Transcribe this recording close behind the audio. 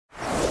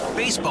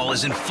Baseball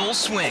is in full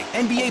swing.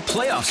 NBA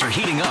playoffs are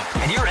heating up,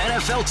 and your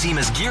NFL team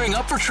is gearing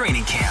up for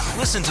training camp.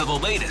 Listen to the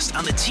latest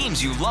on the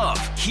teams you love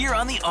here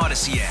on the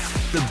Odyssey app.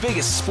 The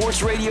biggest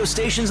sports radio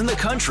stations in the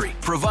country,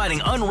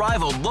 providing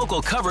unrivaled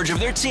local coverage of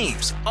their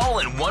teams, all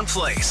in one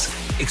place.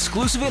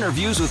 Exclusive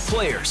interviews with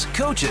players,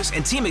 coaches,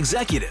 and team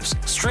executives,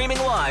 streaming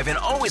live and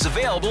always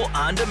available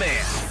on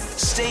demand.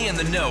 Stay in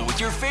the know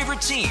with your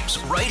favorite teams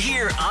right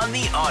here on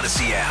the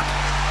Odyssey app.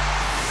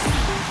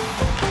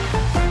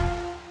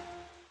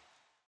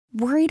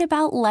 Worried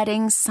about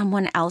letting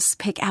someone else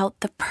pick out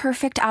the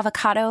perfect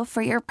avocado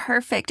for your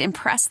perfect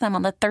impress them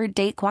on the third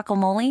date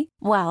guacamole?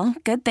 Well,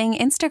 good thing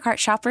Instacart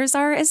shoppers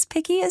are as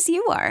picky as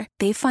you are.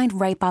 They find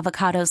ripe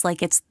avocados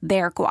like it's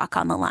their guac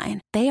on the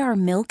line. They are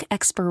milk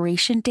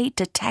expiration date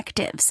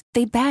detectives.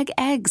 They bag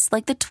eggs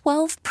like the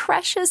 12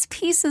 precious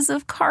pieces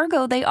of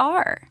cargo they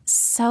are.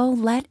 So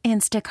let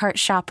Instacart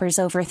shoppers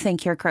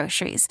overthink your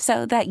groceries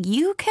so that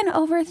you can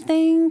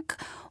overthink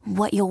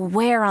what you'll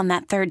wear on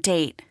that third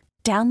date.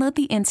 Download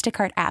the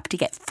Instacart app to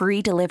get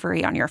free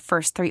delivery on your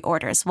first 3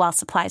 orders while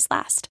supplies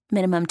last.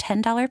 Minimum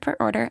 $10 per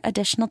order.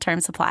 Additional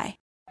terms apply.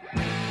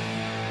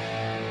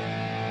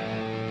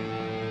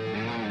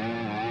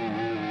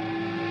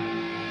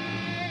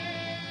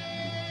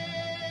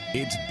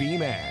 It's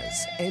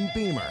Beamaz and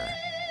Beamer.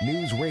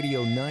 News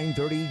Radio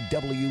 930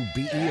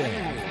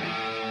 WBEN.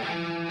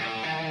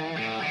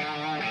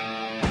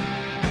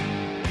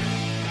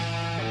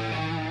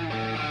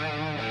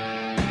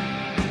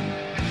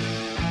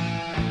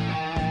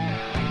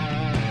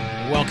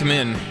 Welcome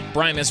in.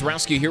 Brian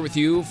Mazurowski here with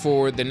you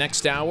for the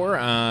next hour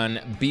on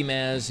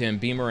Beamaz and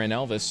Beamer and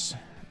Elvis.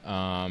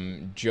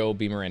 Joe,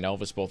 Beamer, and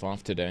Elvis both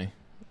off today,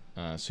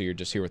 so you're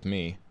just here with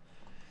me.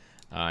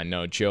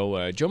 No,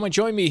 Joe might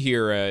join me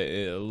here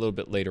a little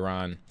bit later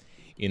on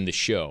in the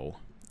show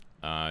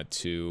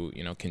to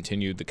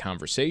continue the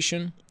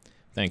conversation.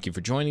 Thank you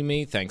for joining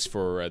me. Thanks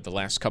for the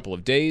last couple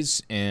of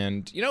days,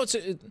 and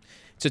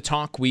it's a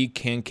talk we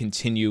can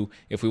continue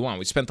if we want.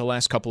 We spent the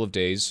last couple of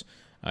days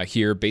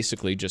here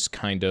basically just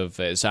kind of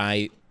as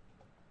I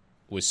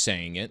was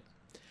saying it.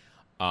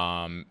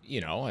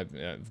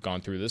 I've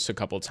gone through this a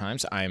couple of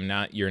times.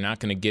 You're not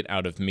going to get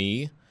out of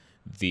me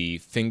the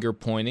finger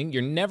pointing.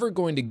 You're never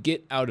going to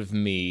get out of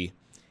me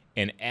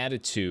an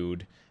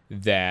attitude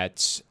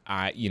that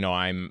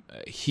I'm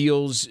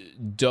heels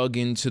dug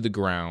into the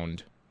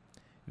ground.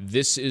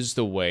 This is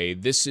the way.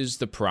 This is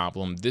the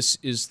problem. This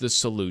is the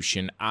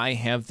solution. I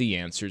have the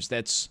answers.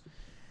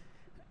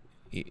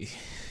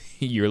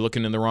 You're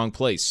looking in the wrong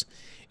place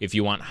if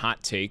you want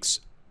hot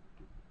takes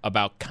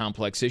about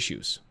complex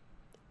issues,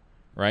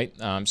 right?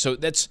 So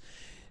that's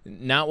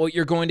not what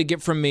you're going to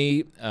get from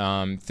me.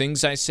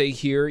 Things I say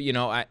here,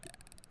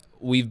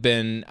 we've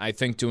been, I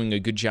think, doing a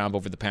good job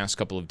over the past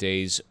couple of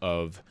days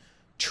of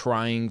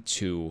trying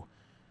to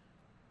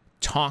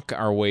talk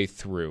our way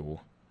through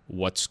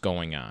what's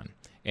going on.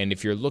 And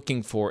if you're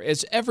looking for,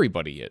 as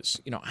everybody is,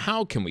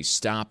 how can we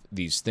stop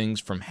these things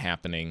from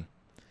happening?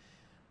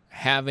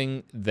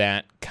 Having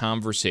that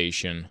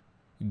conversation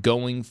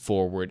going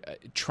forward,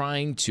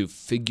 trying to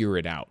figure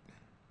it out.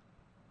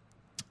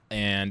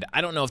 And I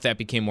don't know if that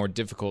became more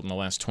difficult in the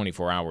last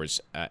 24 hours.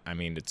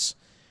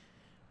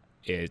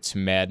 It's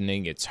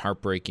maddening. It's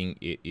heartbreaking.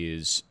 It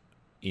is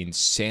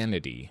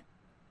insanity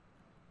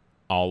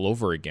all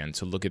over again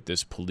to look at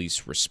this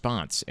police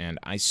response. And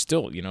I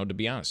still, to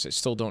be honest, I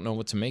still don't know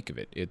what to make of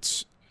it.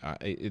 It's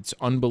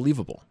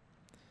unbelievable,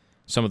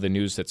 some of the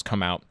news that's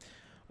come out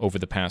over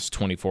the past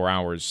 24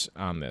 hours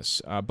on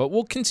this. But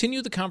we'll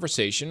continue the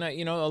conversation.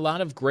 A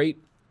lot of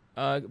great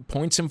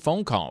points and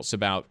phone calls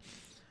about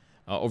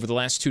over the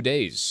last 2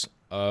 days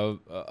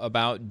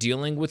about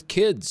dealing with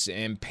kids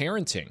and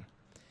parenting.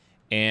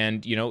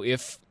 And,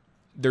 if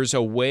there's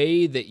a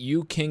way that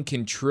you can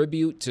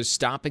contribute to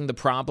stopping the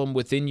problem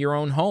within your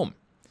own home,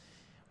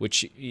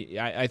 which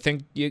I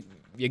think you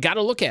got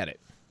to look at it.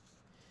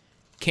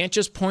 Can't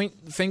just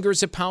point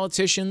fingers at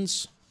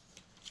politicians,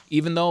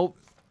 even though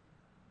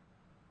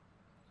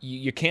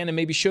you can and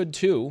maybe should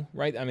too,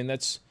 right?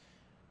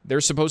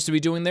 They're supposed to be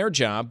doing their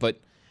job, but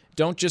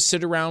don't just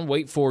sit around,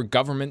 wait for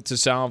government to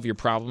solve your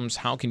problems.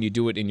 How can you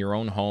do it in your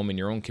own home, in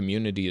your own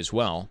community as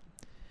well?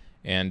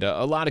 And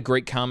a lot of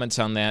great comments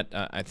on that.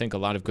 I think a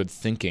lot of good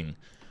thinking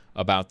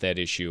about that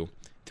issue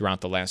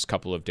throughout the last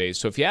couple of days.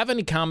 So if you have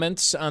any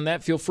comments on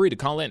that, feel free to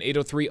call in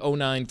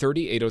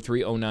 803-0930,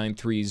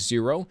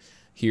 803-0930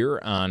 here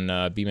on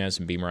Beamaz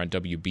and Beamer on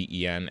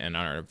WBEN and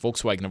on our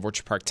Volkswagen of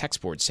Orchard Park text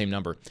board, same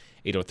number,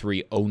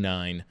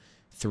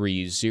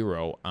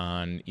 803-0930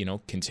 on,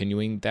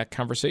 continuing that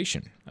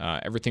conversation.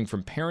 Everything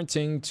from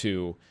parenting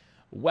to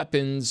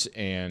weapons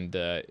and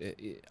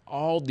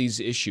all these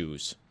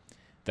issues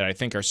that I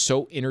think are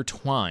so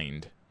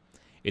intertwined,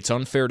 it's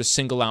unfair to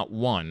single out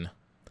one,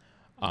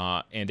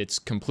 and it's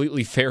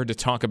completely fair to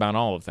talk about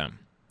all of them.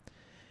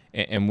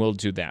 And we'll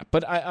do that.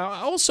 But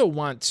I also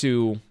want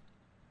to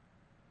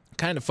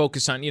kind of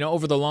focus on,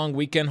 over the long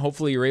weekend,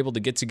 hopefully you're able to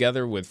get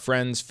together with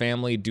friends,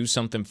 family, do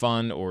something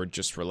fun, or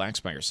just relax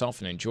by yourself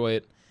and enjoy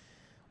it,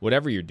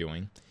 whatever you're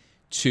doing,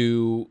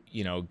 to,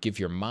 give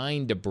your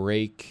mind a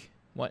break.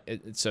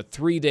 It's a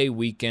 3-day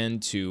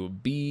weekend to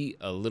be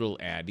a little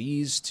at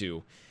ease,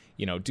 to,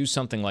 do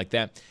something like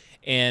that.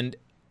 And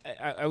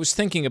I was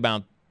thinking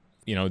about,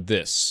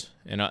 this,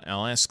 and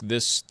I'll ask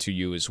this to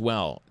you as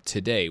well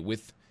today.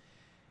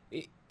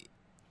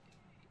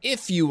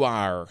 If you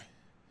are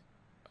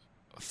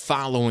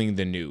following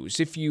the news,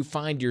 if you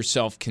find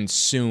yourself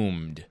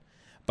consumed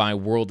by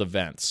world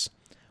events,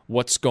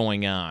 what's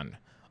going on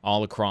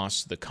all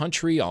across the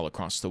country, all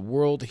across the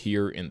world,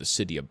 here in the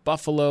city of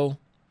Buffalo,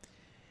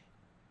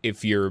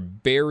 if you're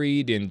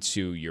buried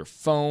into your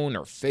phone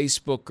or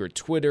Facebook or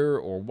Twitter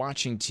or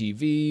watching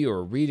TV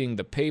or reading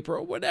the paper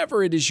or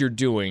whatever it is you're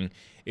doing,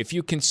 if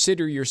you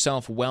consider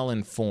yourself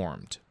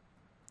well-informed,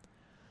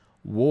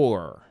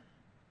 war,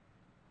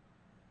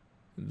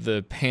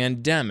 the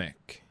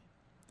pandemic,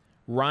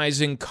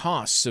 rising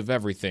costs of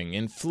everything,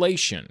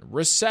 inflation,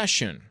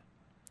 recession,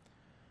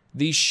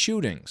 these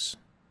shootings,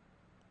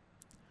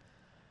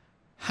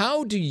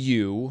 how do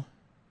you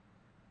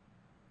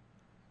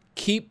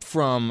keep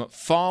from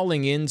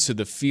falling into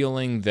the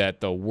feeling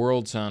that the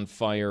world's on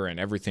fire and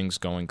everything's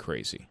going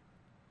crazy?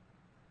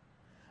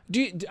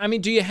 Do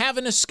you have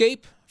an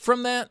escape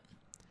from that?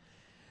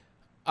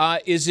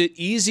 Is it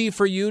easy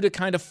for you to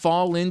kind of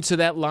fall into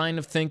that line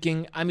of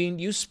thinking? I mean,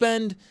 you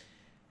spend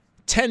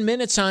 10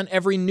 minutes on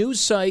every news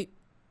site,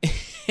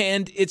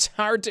 and it's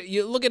hard to,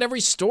 you look at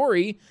every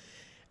story,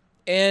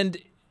 and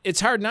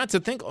it's hard not to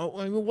think,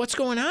 what's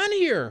going on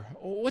here?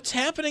 What's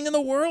happening in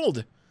the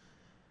world?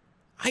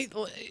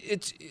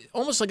 It's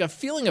almost like a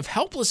feeling of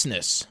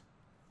helplessness.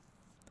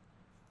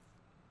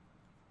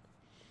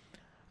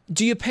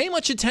 Do you pay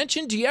much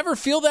attention? Do you ever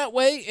feel that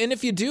way? And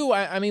if you do,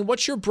 I mean,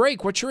 what's your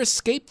break? What's your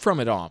escape from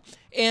it all?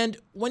 And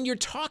when you're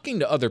talking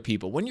to other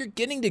people, when you're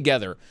getting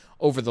together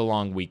over the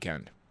long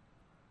weekend,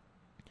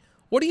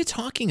 what are you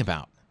talking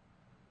about?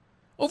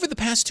 Over the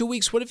past 2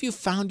 weeks, what have you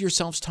found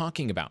yourselves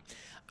talking about?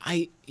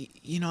 I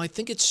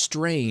think it's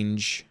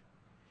strange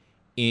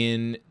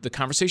in the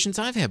conversations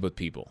I've had with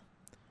people.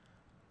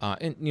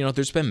 And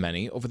there's been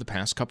many over the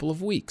past couple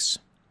of weeks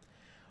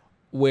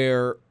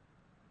where,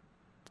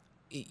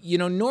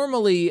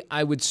 normally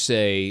I would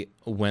say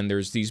when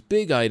there's these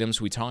big items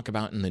we talk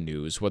about in the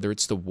news, whether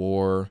it's the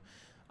war,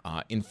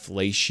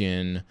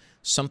 inflation,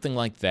 something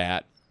like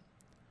that,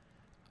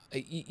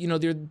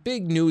 they're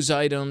big news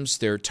items.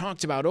 They're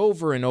talked about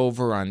over and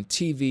over on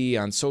TV,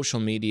 on social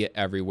media,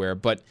 everywhere.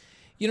 But,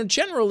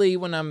 generally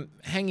when I'm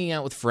hanging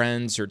out with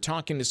friends or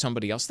talking to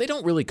somebody else, they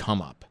don't really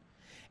come up.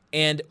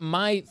 And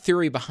my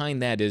theory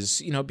behind that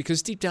is,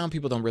 because deep down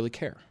people don't really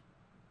care.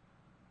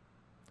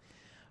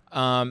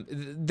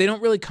 They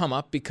don't really come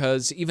up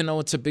because even though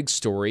it's a big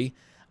story,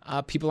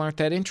 people aren't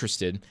that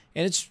interested.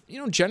 And it's,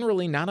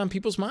 generally not on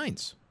people's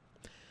minds.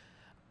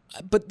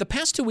 But the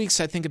past 2 weeks,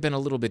 I think, have been a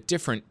little bit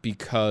different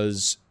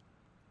because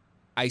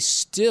I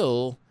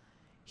still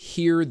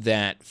hear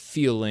that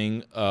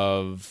feeling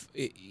of,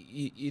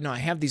 I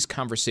have these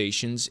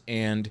conversations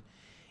and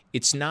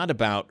it's not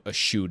about a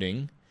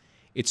shooting.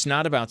 It's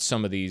not about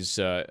some of these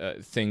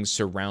things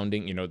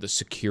surrounding, the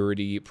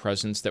security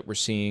presence that we're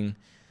seeing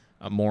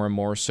more and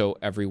more so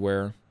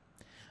everywhere.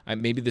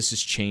 Maybe this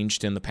has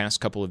changed in the past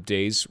couple of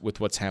days with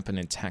what's happened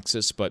in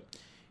Texas, but,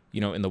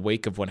 in the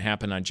wake of what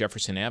happened on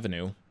Jefferson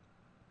Avenue,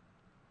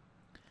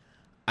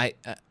 I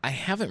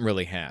haven't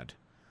really had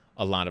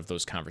a lot of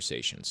those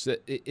conversations.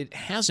 It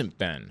hasn't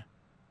been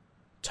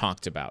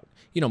talked about,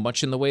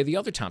 much in the way of the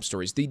other top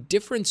stories. The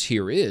difference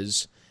here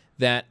is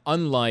that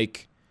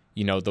unlike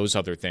those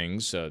other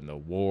things,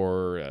 the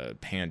war,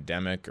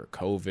 pandemic, or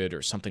COVID,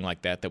 or something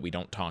like that we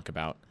don't talk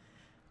about,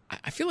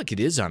 I feel like it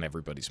is on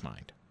everybody's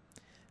mind,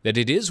 that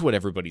it is what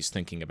everybody's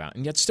thinking about,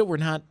 and yet still we're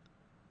not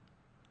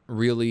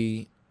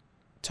really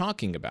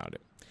talking about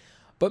it.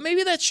 But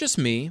maybe that's just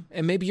me,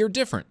 and maybe you're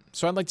different.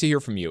 So I'd like to hear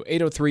from you.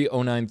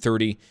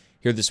 803-0930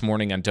 here this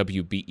morning on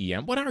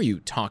WBEN. What are you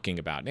talking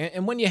about?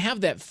 And when you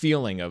have that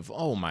feeling of,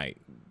 oh my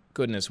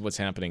goodness, what's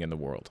happening in the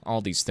world,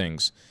 all these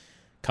things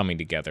coming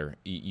together,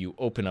 you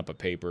open up a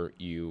paper,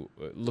 you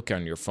look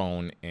on your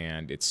phone,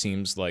 and it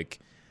seems like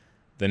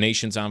the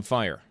nation's on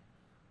fire.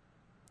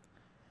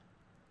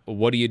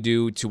 What do you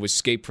do to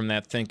escape from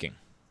that thinking?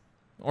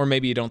 Or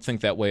maybe you don't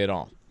think that way at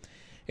all.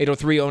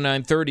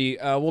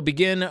 803-0930. We'll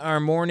begin our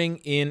morning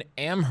in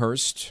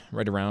Amherst,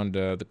 right around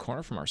the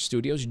corner from our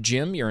studios.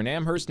 Jim, you're in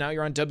Amherst. Now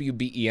you're on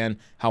WBEN.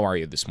 How are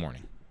you this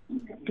morning?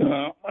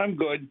 I'm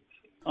good.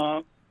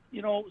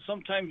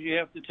 Sometimes you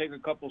have to take a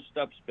couple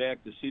steps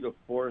back to see the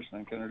forest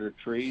and kind of the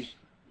trees.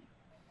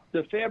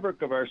 The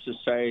fabric of our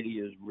society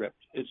is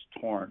ripped. It's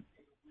torn.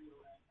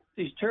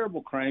 These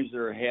terrible crimes that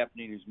are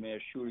happening, these mass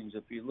shootings,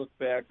 if you look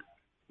back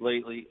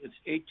lately, it's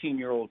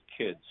 18-year-old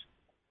kids.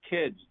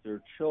 Kids,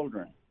 they're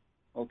children,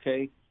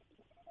 okay?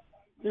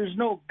 There's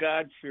no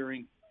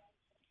God-fearing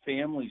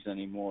families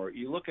anymore.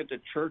 You look at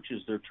the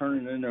churches, they're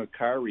turning into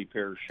car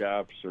repair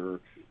shops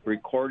or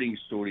recording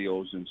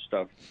studios and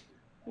stuff.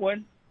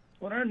 When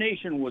our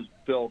nation was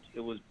built,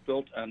 it was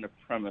built on the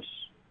premise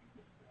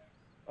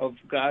of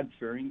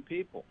God-fearing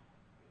people.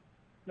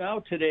 Now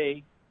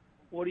today,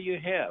 what do you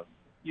have?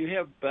 You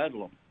have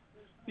bedlam,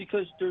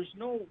 because there's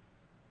no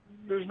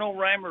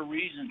rhyme or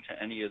reason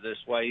to any of this.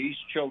 Why these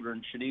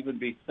children should even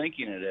be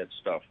thinking of that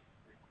stuff?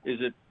 Is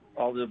it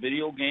all the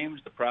video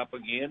games, the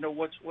propaganda?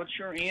 What's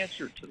your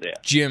answer to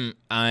that? Jim,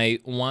 I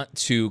want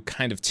to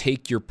kind of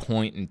take your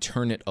point and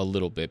turn it a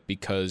little bit,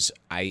 because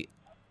I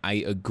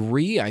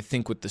agree, I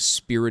think, with the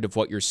spirit of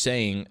what you're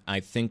saying. I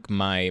think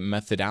my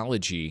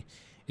methodology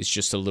is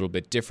just a little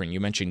bit different. You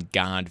mentioned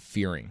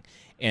God-fearing.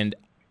 And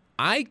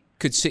I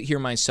could sit here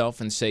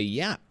myself and say,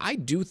 yeah, I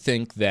do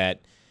think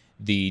that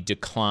the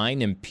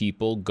decline in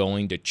people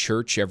going to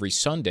church every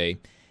Sunday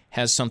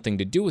has something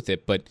to do with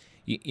it. But,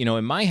 you know,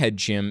 in my head,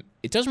 Jim,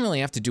 it doesn't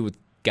really have to do with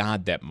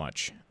God that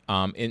much.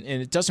 And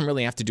it doesn't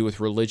really have to do with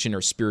religion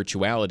or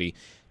spirituality.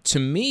 To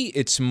me,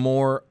 it's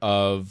more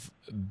of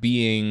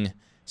being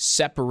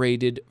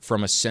separated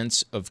from a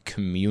sense of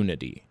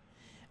community.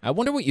 I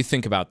wonder what you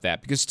think about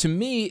that, because to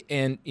me,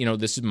 and you know,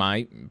 this is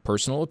my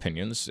personal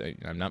opinion,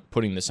 I'm not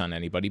putting this on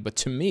anybody, but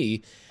to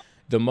me,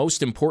 the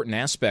most important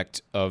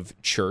aspect of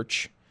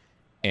church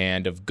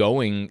and of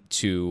going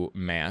to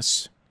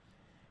Mass,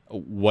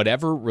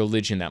 whatever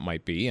religion that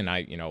might be, and I,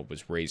 you know,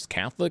 was raised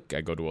Catholic,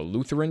 I go to a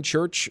Lutheran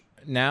church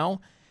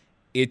now,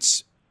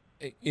 it's,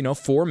 you know,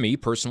 for me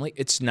personally,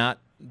 it's not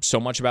so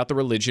much about the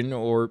religion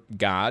or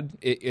God,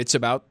 it's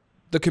about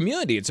the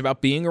community, it's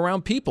about being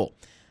around people.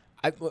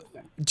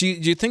 Do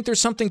you think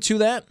there's something to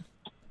that?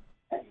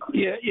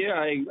 Yeah,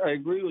 I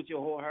agree with you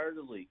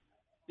wholeheartedly.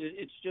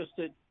 It's just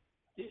that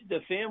the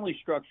family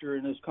structure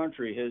in this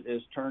country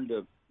has turned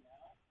to,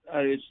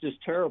 it's just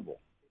terrible.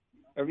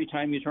 Every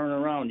time you turn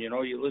around, you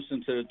know, you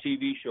listen to the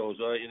TV shows.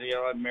 You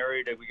know, I'm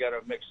married, we got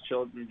a mixed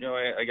children. You know,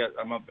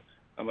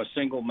 I'm a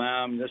single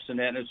mom, this and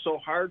that. And it's so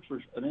hard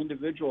for an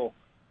individual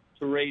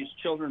to raise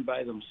children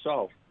by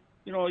themselves.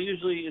 You know,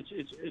 usually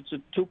it's a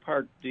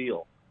two-part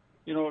deal.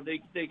 You know,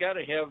 they got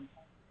to have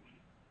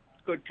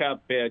good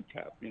cop, bad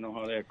cop. You know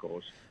how that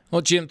goes.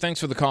 Well, Jim,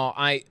 thanks for the call.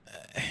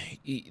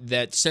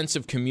 That sense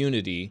of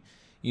community,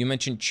 you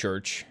mentioned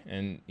church,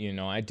 and, you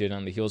know, I did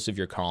on the heels of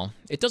your call.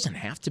 It doesn't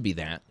have to be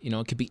that. You know,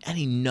 it could be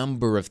any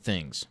number of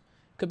things.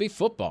 It could be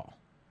football,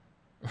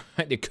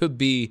 right? It could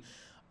be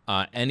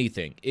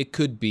anything. It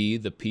could be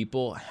the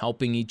people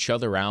helping each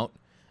other out.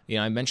 You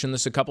know, I mentioned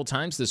this a couple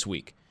times this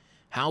week.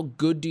 How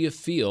good do you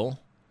feel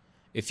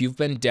if you've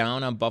been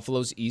down on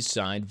Buffalo's east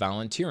side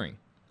volunteering?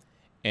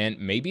 And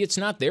maybe it's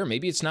not there.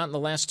 Maybe it's not in the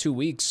last 2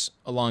 weeks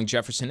along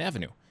Jefferson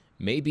Avenue.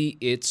 Maybe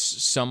it's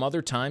some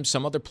other time,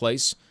 some other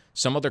place,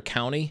 some other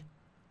county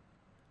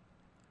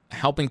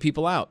helping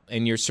people out,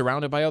 and you're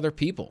surrounded by other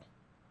people.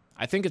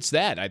 I think it's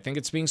that. I think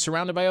it's being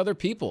surrounded by other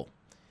people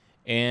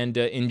and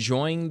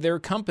enjoying their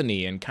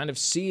company and kind of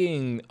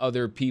seeing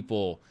other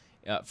people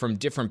from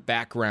different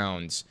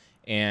backgrounds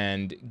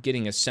and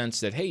getting a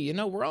sense that, hey, you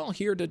know, we're all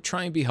here to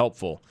try and be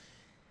helpful.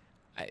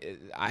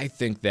 I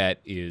think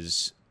that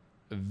is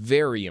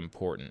very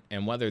important.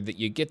 And whether that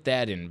you get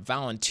that in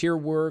volunteer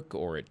work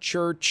or at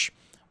church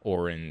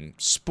or in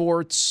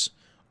sports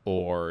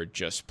or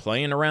just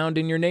playing around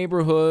in your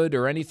neighborhood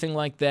or anything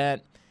like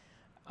that,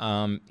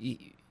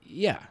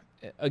 yeah,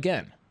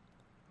 again,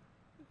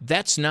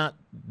 that's not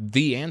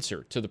the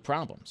answer to the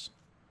problems.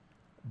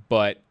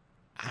 But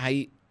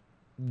I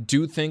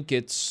do think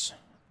it's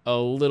a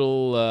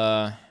little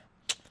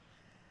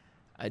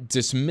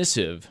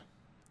dismissive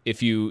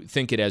if you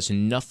think it has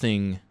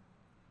nothing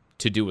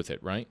to do with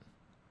it, right?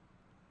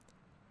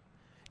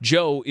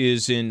 Joe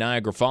is in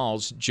Niagara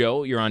Falls.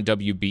 Joe, you're on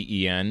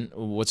WBEN.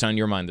 What's on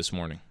your mind this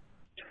morning?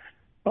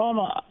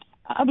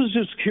 I was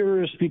just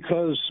curious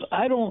because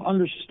I don't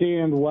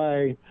understand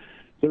why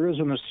there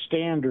isn't a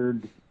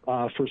standard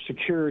for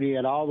security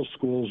at all the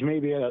schools,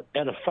 maybe at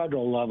a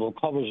federal level,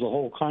 covers the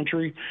whole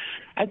country.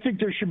 I think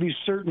there should be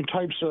certain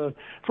types of,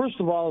 first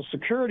of all, a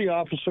security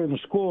officer in the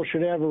school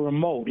should have a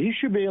remote. He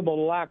should be able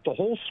to lock the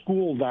whole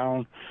school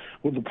down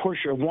with the push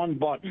of one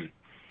button.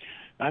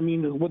 I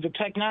mean, with the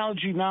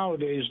technology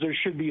nowadays, there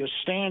should be a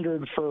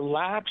standard for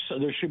locks.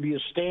 There should be a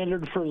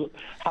standard for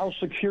how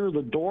secure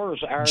the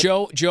doors are.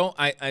 Joe,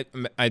 I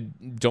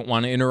don't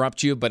want to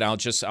interrupt you, but I'll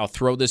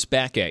throw this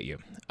back at you.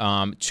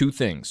 Two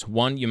things.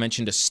 One, you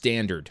mentioned a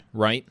standard,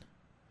 right?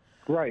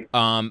 Right.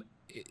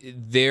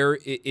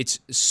 It's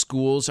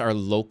schools are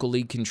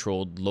locally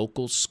controlled,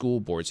 local school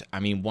boards.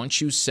 I mean,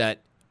 once you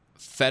set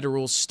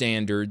federal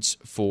standards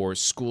for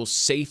school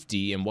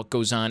safety and what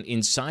goes on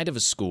inside of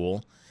a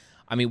school,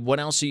 I mean, what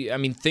else?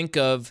 Think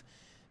of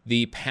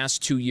the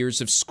past 2 years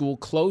of school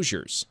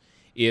closures.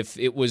 If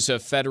it was a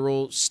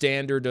federal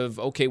standard of,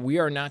 okay, we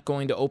are not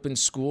going to open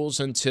schools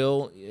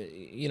until,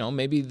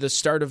 maybe the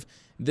start of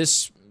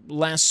this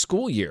last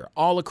school year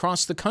all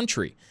across the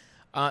country.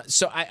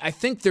 So I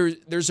think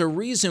there's a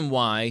reason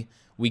why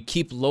we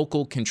keep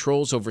local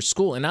controls over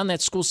school. And on that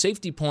school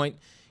safety point,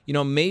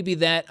 maybe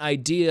that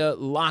idea,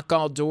 lock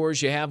all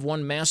doors, you have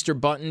one master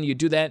button, you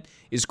do that,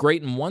 is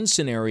great in one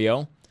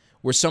scenario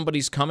where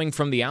somebody's coming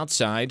from the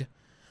outside.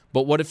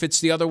 But what if it's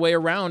the other way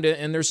around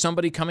and there's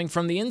somebody coming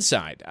from the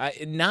inside?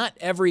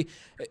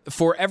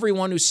 For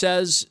everyone who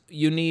says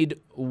you need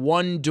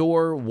one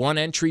door, one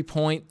entry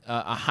point,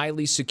 a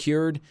highly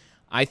secured,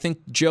 I think,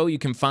 Joe, you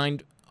can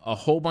find a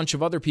whole bunch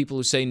of other people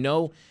who say,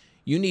 no,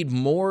 you need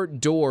more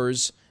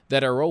doors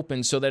that are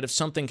open so that if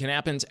something can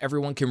happen,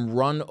 everyone can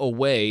run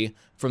away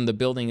from the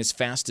building as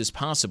fast as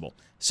possible.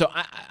 So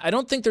I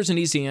don't think there's an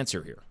easy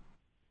answer here.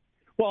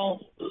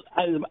 Well,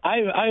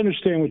 I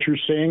understand what you're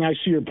saying. I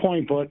see your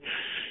point, but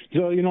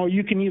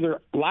you can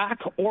either lock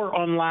or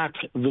unlock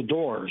the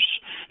doors.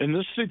 In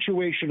this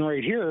situation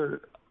right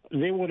here,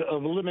 they would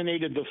have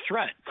eliminated the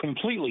threat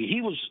completely.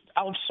 He was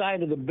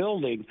outside of the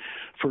building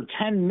for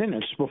 10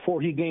 minutes before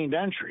he gained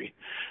entry.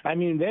 I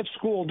mean, that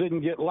school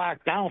didn't get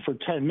locked down for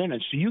 10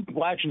 minutes. You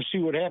watch and see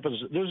what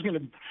happens. There's going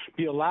to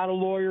be a lot of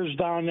lawyers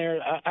down there.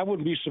 I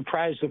wouldn't be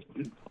surprised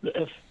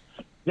if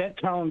that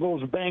town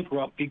goes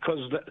bankrupt because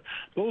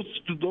those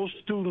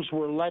students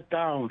were let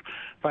down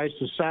by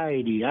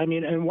society. I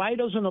mean, and why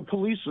doesn't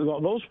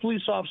those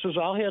police officers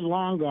all had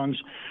long guns,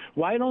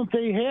 why don't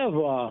they have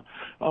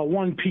a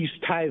one-piece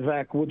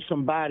Tyvek with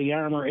some body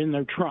armor in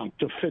their trunk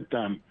to fit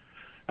them?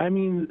 I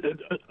mean,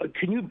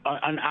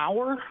 an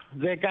hour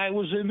that guy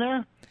was in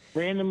there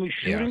randomly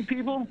shooting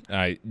people?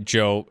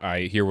 Joe,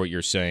 I hear what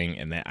you're saying,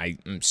 and that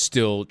I'm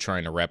still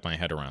trying to wrap my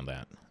head around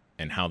that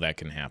and how that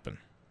can happen.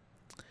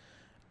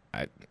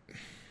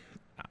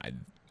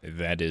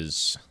 That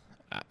is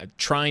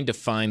trying to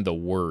find the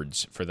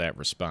words for that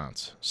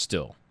response.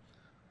 Still,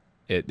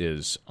 it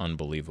is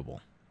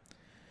unbelievable.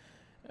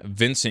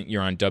 Vincent,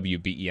 you're on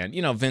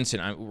WBEN.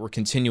 Vincent, we're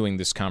continuing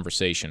this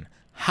conversation.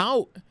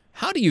 How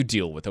do you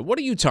deal with it? What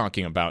are you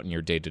talking about in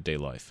your day-to-day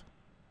life?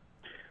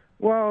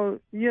 Well,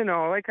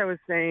 like I was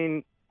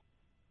saying,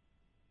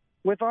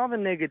 with all the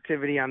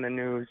negativity on the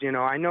news,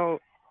 I know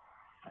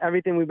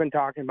everything we've been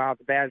talking about,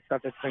 the bad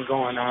stuff that's been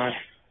going on.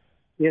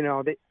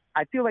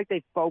 I feel like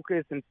they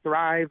focus and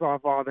thrive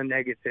off all the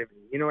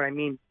negativity. You know what I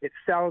mean? It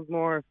sells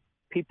more.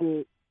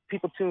 People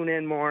tune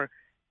in more.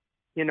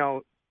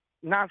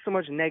 Not so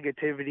much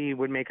negativity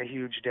would make a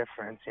huge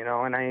difference.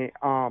 And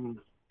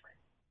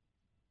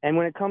and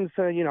when it comes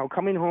to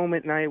coming home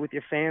at night with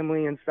your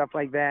family and stuff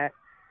like that,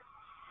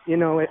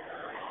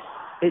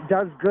 it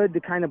does good to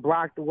kind of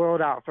block the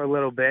world out for a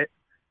little bit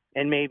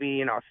and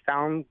maybe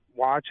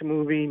watch a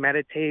movie,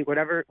 meditate,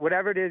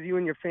 whatever it is you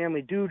and your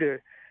family do to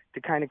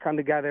kind of come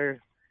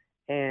together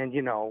and,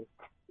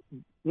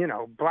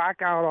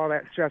 block out all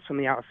that stress from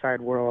the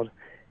outside world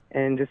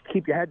and just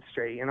keep your head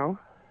straight,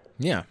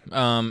 Yeah.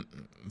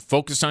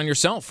 Focus on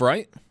yourself,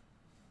 right?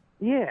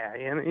 Yeah.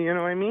 You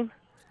know what I mean?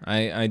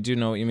 I do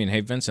know what you mean.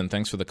 Hey, Vincent,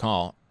 thanks for the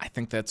call. I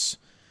think that's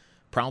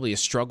probably a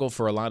struggle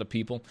for a lot of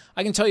people.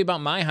 I can tell you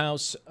about my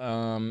house,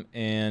 and,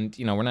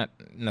 we're not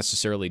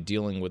necessarily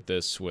dealing with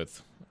this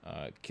with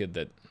a kid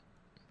that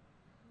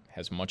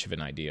has much of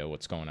an idea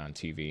what's going on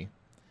TV.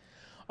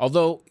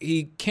 Although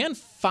he can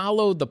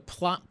follow the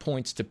plot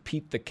points to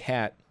Pete the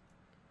Cat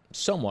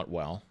somewhat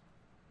well.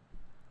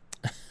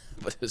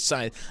 But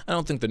aside, I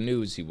don't think the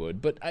news he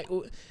would. But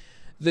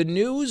the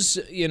news,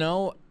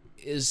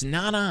 is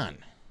not on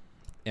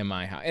in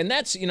my house. And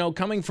that's,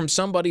 coming from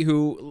somebody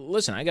who,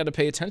 listen, I got to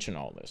pay attention to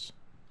all this.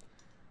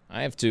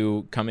 I have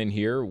to come in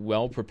here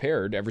well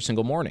prepared every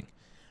single morning.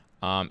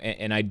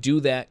 And I do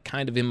that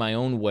kind of in my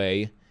own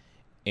way.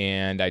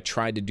 And I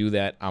try to do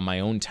that on my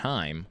own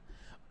time.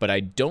 But I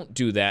don't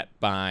do that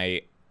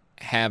by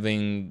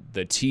having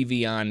the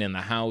TV on in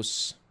the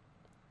house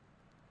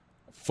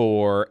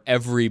for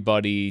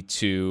everybody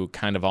to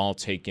kind of all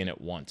take in at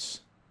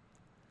once.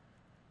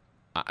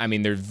 I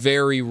mean, there's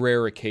very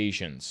rare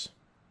occasions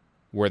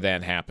where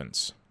that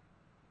happens.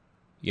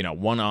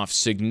 One-off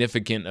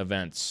significant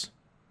events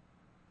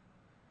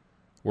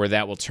where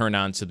that will turn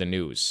on to the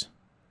news.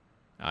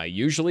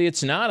 Usually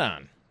it's not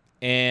on.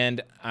 And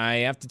I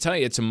have to tell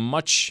you, it's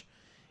much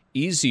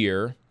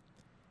easier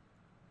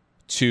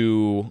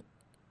to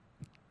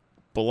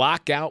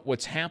block out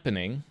what's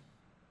happening,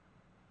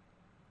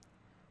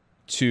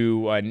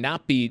 to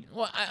not be,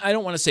 I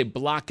don't want to say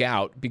block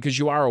out because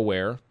you are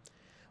aware,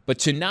 but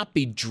to not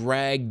be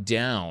dragged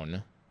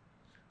down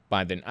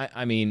by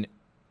I mean,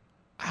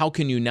 how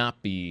can you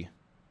not be,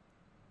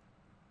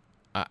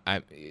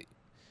 it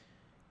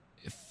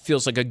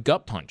feels like a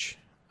gut punch.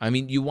 I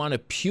mean, you want to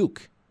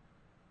puke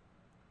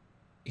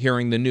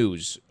hearing the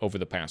news over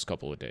the past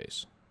couple of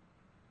days.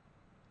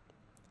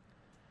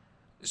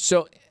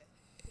 So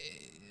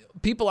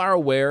people are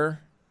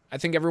aware. I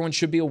think everyone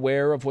should be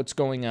aware of what's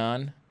going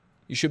on.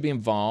 You should be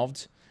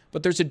involved.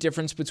 But there's a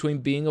difference between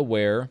being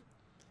aware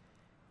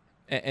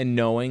and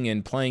knowing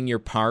and playing your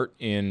part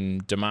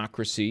in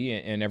democracy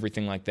and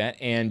everything like that,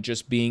 and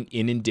just being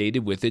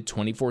inundated with it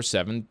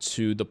 24/7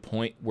 to the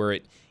point where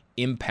it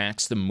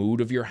impacts the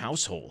mood of your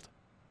household.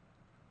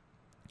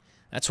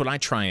 That's what I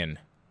try and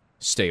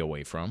stay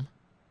away from,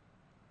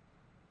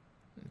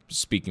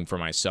 speaking for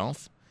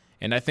myself.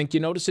 And I think you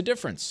notice a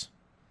difference.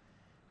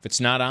 If it's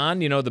not on,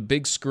 the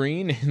big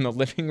screen in the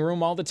living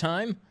room all the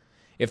time,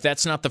 if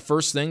that's not the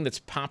first thing that's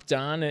popped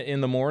on in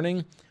the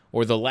morning,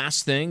 or the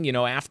last thing,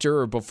 after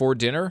or before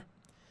dinner,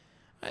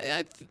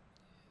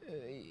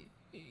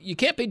 you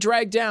can't be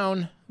dragged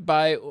down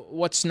by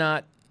what's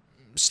not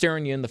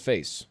staring you in the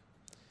face.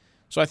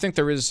 So I think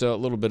there is a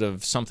little bit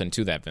of something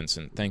to that,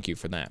 Vincent. Thank you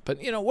for that. But,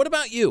 what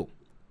about you?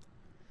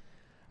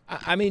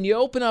 I mean, you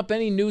open up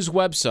any news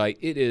website,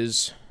 it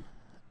is,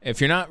 if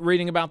you're not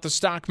reading about the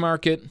stock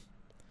market,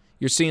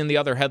 you're seeing the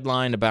other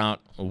headline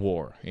about a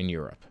war in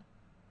Europe.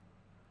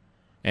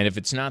 And if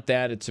it's not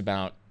that, it's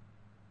about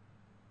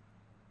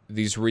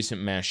these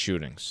recent mass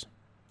shootings.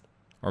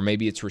 Or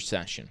maybe it's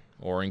recession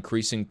or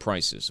increasing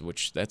prices,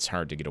 which that's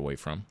hard to get away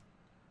from.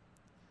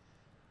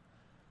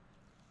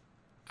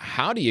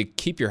 How do you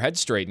keep your head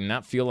straight and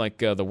not feel like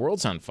the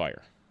world's on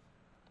fire?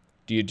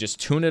 Do you just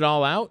tune it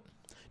all out?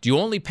 Do you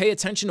only pay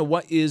attention to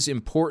what is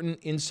important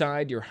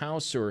inside your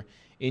house or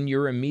in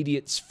your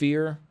immediate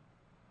sphere?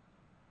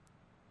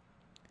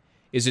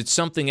 Is it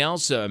something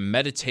else, a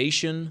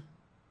meditation?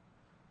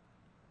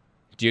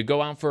 Do you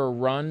go out for a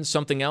run,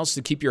 something else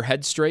to keep your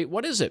head straight?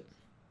 What is it?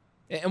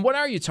 And what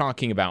are you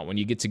talking about when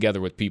you get together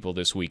with people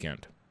this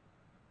weekend?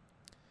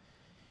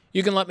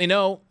 You can let me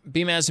know.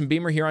 Beamaz and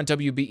Beamer here on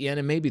WBEN,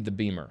 and maybe the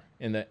Beamer.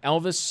 And the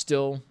Elvis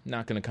still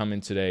not going to come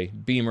in today.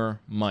 Beamer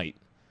might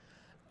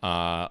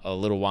a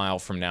little while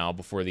from now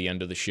before the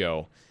end of the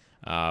show.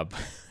 Brian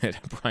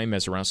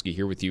Mazurowski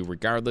here with you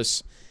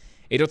regardless.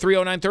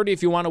 803-0930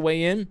 if you want to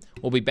weigh in.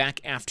 We'll be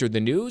back after the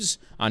news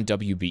on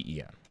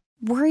WBEN.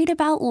 Worried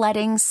about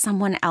letting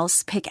someone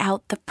else pick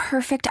out the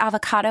perfect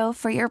avocado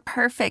for your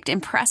perfect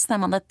impress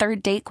them on the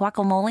third date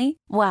guacamole?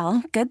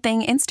 Well, good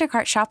thing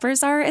Instacart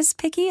shoppers are as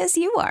picky as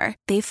you are.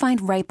 They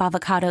find ripe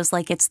avocados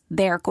like it's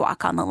their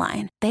guac on the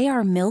line. They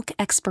are milk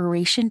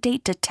expiration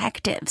date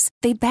detectives.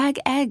 They bag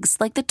eggs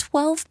like the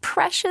 12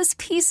 precious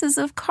pieces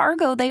of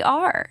cargo they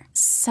are.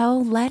 So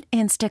let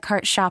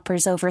Instacart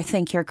shoppers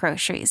overthink your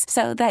groceries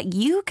so that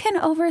you can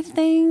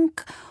overthink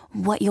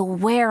what you'll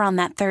wear on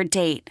that third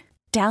date.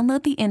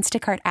 Download the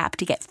Instacart app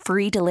to get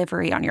free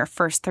delivery on your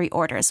first 3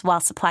 orders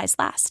while supplies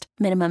last.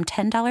 Minimum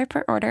 $10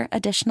 per order.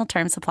 Additional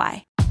terms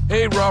apply.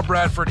 Hey, Rob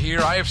Bradford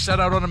here. I have set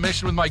out on a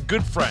mission with my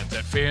good friends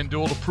at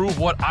FanDuel to prove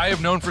what I have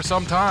known for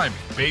some time.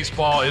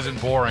 Baseball isn't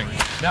boring.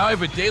 Now I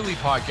have a daily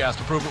podcast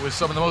to prove it with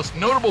some of the most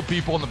notable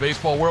people in the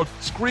baseball world,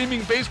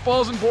 screaming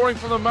baseball isn't boring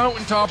from the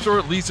mountaintops, or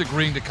at least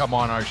agreeing to come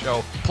on our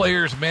show.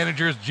 Players,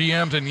 managers,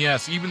 GMs, and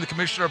yes, even the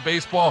commissioner of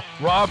baseball,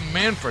 Rob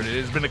Manfred.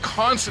 It has been a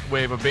constant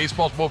wave of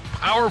baseball's most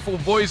powerful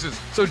voices.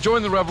 So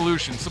join the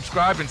revolution.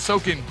 Subscribe and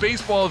soak in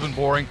Baseball Isn't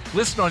Boring.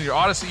 Listen on your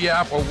Odyssey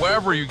app or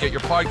wherever you get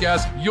your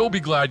podcasts. You'll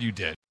be glad you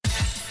did.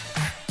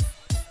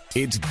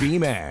 It's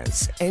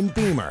Beamaz and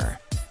Beamer.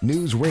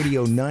 News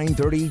Radio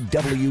 930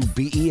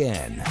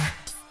 WBEN.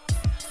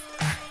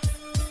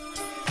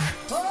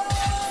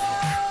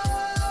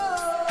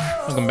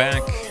 Welcome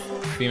back.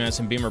 Beamaz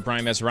and Beamer.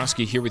 Brian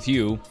Mazurowski here with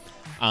you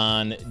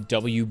on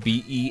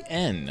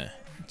WBEN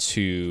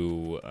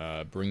to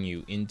bring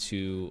you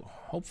into,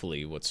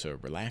 hopefully, what's a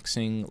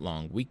relaxing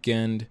long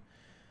weekend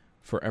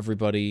for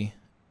everybody.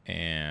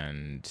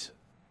 And,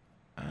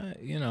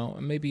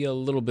 maybe a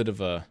little bit of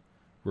a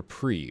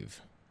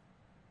reprieve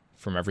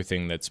from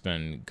everything that's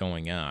been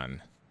going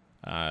on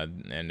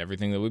and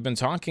everything that we've been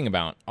talking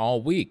about all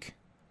week.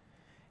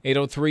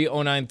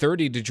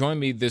 803-0930 to join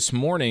me this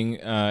morning,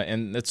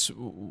 and that's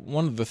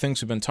one of the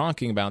things we've been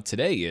talking about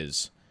today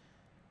is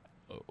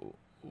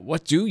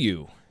what do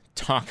you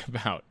talk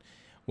about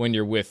when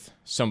you're with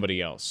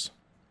somebody else?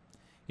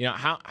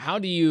 How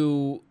do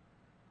you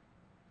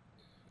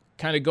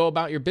kind of go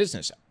about your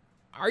business?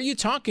 Are you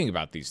talking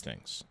about these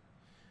things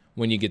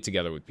when you get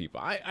together with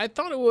people? I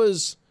thought it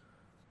was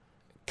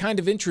kind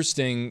of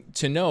interesting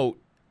to note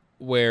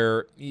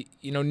where,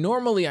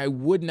 normally I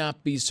would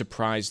not be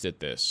surprised at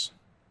this.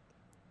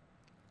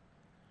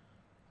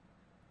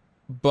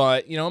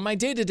 But, in my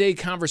day-to-day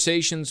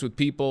conversations with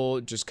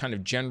people, just kind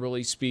of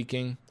generally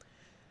speaking,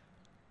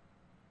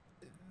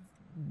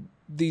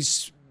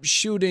 these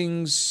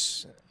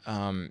shootings,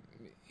 some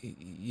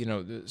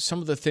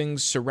of the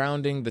things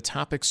surrounding, the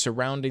topics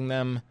surrounding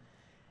them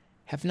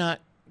have not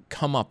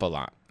come up a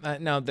lot.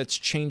 Now, that's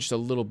changed a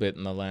little bit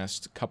in the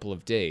last couple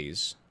of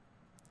days,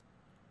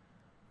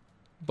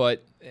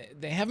 but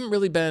they haven't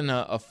really been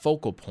a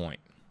focal point.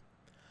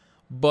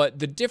 But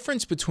the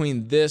difference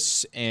between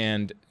this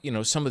and,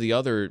 some of the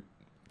other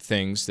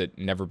things that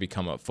never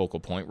become a focal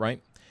point,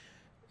 right?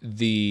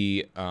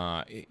 The,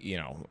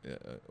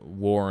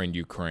 war in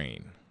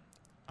Ukraine.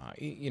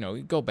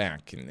 Go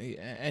back and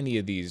any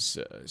of these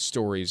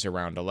stories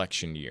around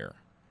election year.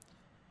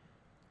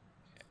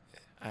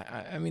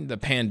 I mean, the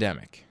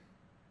pandemic.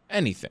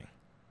 Anything.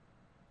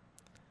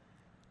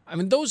 I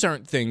mean, those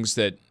aren't things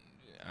that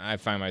I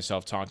find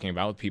myself talking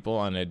about with people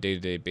on a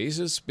day-to-day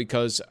basis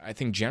because I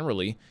think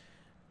generally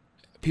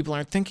people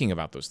aren't thinking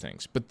about those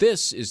things. But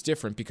this is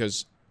different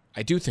because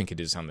I do think it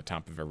is on the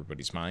top of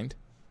everybody's mind.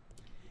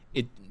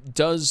 It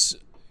does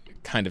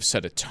kind of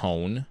set a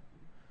tone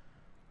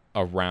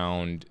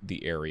around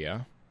the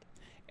area.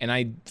 And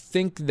I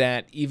think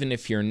that even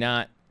if you're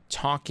not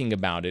talking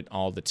about it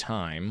all the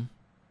time,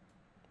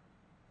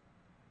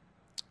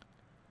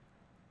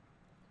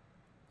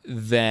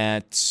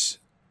 that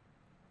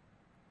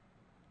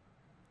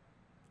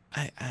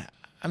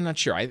I'm not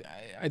sure. I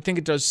think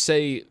it does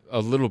say a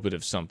little bit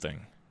of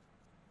something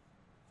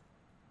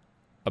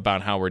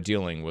about how we're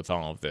dealing with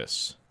all of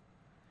this,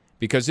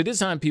 because it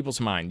is on people's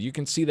mind. You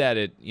can see that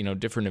at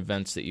different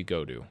events that you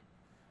go to,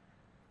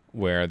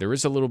 where there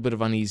is a little bit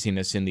of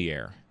uneasiness in the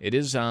air. It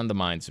is on the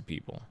minds of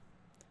people.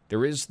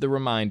 There is the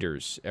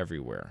reminders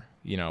everywhere.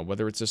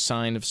 Whether it's a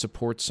sign of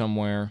support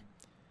somewhere,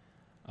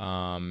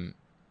 the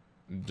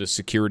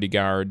security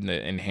guard,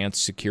 the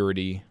enhanced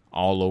security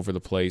all over the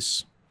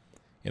place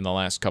in the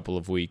last couple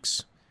of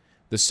weeks.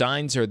 The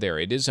signs are there.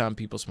 It is on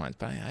people's minds,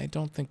 but I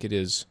don't think it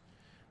is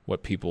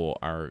what people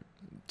are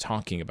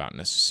talking about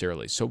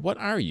necessarily. So what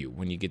are you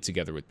when you get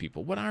together with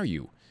people? What are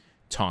you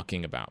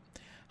talking about?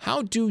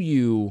 How do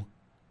you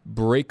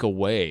break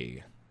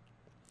away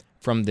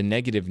from the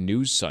negative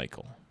news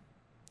cycle?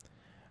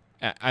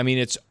 I mean,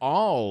 it's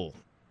all...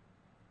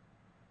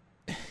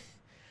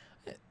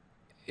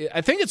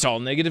 I think it's all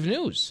negative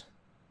news.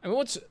 I mean,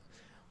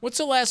 what's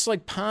the last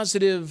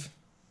positive,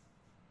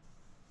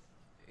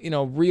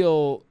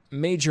 real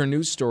major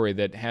news story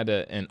that had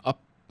an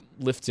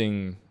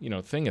uplifting,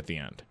 thing at the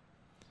end?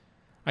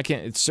 I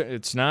can't.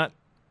 It's not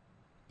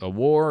a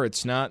war.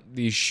 It's not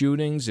these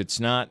shootings. It's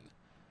not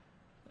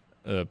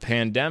a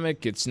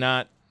pandemic. It's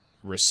not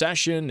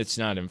recession. It's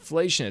not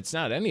inflation. It's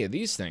not any of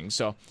these things.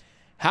 So,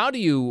 how do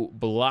you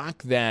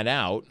block that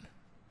out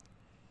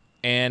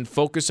and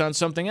focus on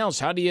something else?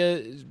 How do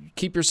you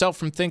keep yourself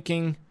from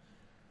thinking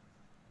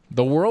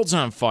the world's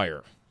on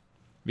fire?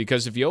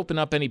 Because if you open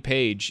up any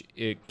page,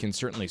 it can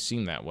certainly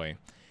seem that way.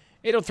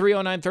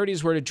 803-0930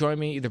 is where to join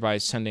me, either by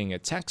sending a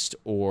text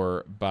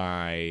or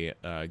by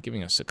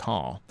giving us a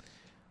call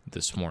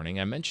this morning.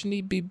 I mentioned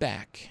he'd be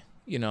back.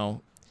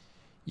 You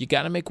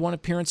got to make one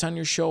appearance on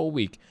your show a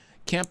week.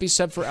 Can't be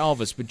said for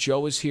Elvis, but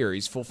Joe is here.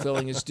 He's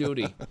fulfilling his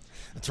duty.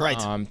 That's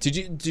right.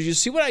 Did you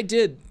see what I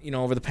did,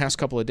 over the past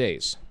couple of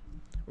days?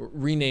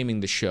 Renaming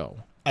the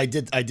show. I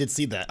did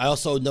see that. I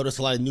also noticed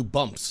a lot of new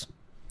bumps.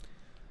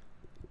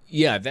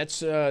 Yeah,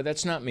 that's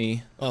not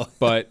me. Oh.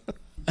 But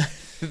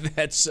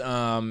that's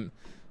some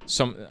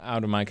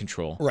out of my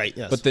control. Right,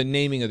 yes. But the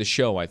naming of the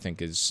show, I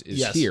think, is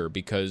yes. here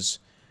because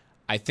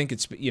I think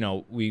it's,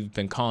 we've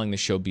been calling the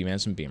show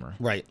Beamaz and Beamer.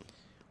 Right.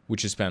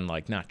 Which has been,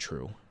 not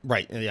true.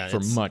 Right, yeah. For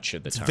much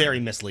of the time. It's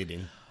very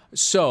misleading.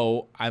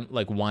 So, I'm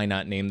like, why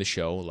not name the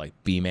show,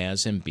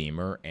 Beamaz and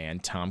Beamer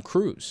and Tom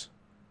Cruise?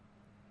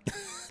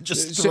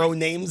 Just throw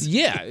names?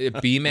 Yeah,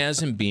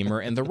 Beamaz and Beamer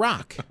and The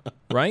Rock,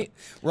 right?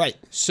 Right.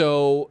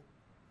 So,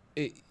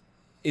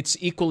 it's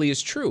equally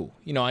as true.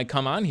 I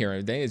come on here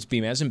today, it's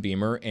Beamaz and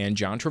Beamer and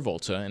John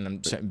Travolta,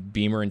 and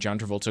Beamer and John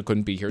Travolta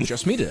couldn't be here,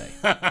 just me today.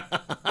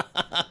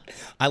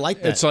 I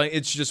like that.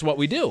 It's just what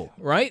we do,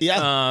 right?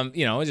 Yeah.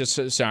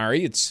 Just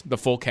sorry, it's the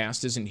full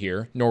cast isn't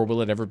here, nor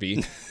will it ever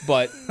be.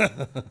 But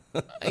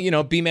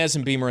Beamaz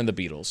and Beamer and the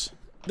Beatles.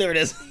 There it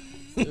is.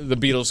 The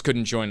Beatles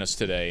couldn't join us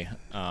today,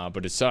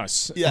 but it's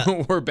us.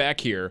 Yeah. We're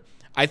back here.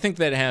 I think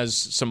that has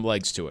some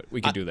legs to it.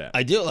 We can do that.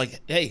 I do.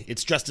 Hey,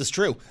 it's just as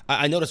true.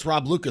 I noticed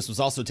Rob Lucas was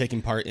also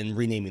taking part in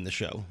renaming the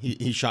show.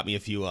 He shot me a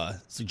few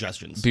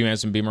suggestions.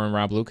 Beamaz and Beamer and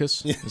Rob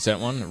Lucas? Is that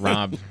one?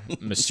 Rob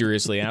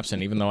mysteriously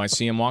absent, even though I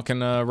see him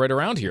walking right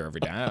around here every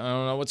day. I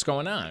don't know what's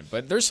going on.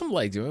 But there's some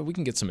legs. We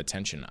can get some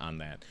attention on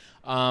that.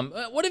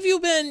 What have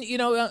you been,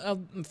 I'll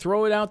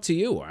throw it out to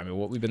you. I mean,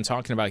 what we've been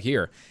talking about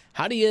here.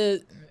 How do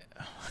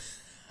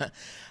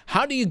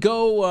you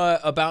go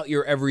about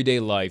your everyday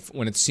life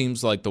when it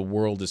seems like the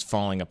world is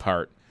falling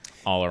apart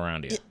all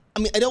around you? I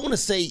mean, I don't want to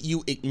say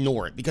you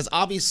ignore it, because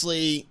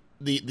obviously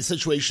the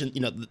situation,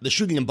 the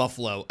shooting in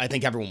Buffalo, I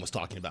think everyone was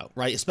talking about,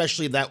 right?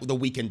 Especially the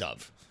weekend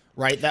of,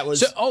 right? That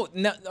was...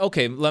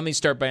 Okay, let me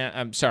start by,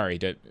 I'm sorry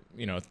to,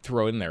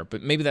 throw in there,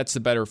 but maybe that's the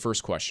better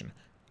first question.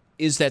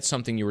 Is that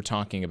something you were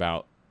talking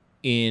about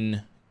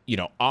in,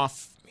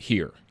 off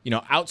here,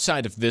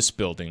 outside of this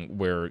building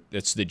where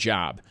it's the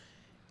job?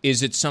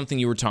 Is it something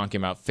you were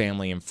talking about,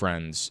 family and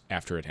friends,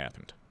 after it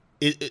happened?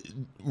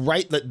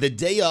 Right, the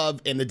day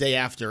of and the day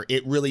after,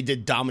 it really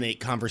did dominate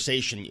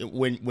conversation.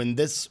 When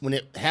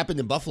it happened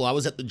in Buffalo, I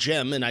was at the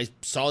gym and I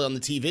saw it on the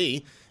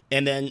TV,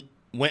 and then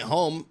went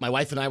home. My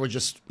wife and I were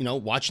just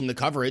watching the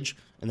coverage,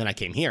 and then I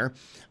came here.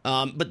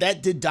 But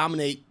that did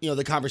dominate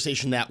the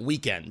conversation that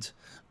weekend.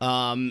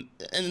 And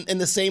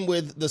the same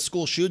with the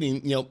school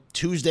shooting.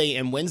 Tuesday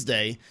and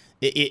Wednesday.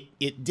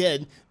 It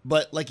did,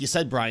 but like you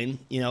said, Brian,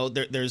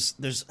 there's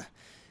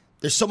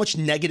so much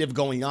negative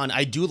going on.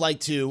 I do like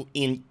to,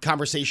 in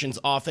conversations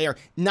off air,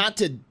 not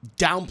to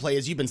downplay,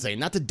 as you've been saying,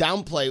 not to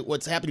downplay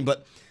what's happening,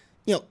 but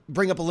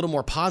bring up a little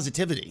more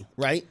positivity,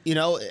 right?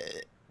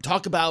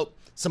 Talk about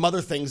some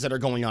other things that are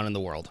going on in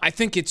the world. I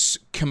think it's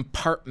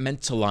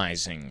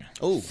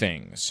compartmentalizing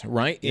things,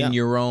 right? Yeah. In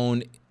your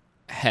own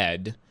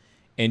head,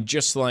 and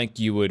just like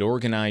you would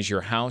organize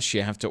your house,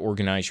 you have to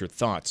organize your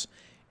thoughts.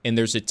 And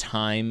there's a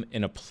time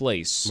and a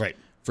place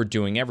for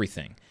doing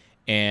everything.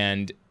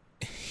 And,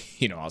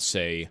 I'll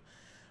say,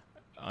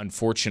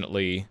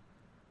 unfortunately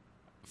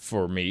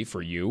for me,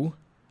 for you,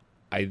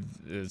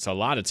 it's a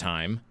lot of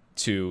time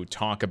to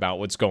talk about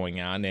what's going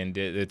on, and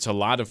it's a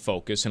lot of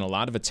focus and a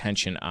lot of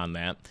attention on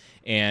that.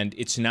 And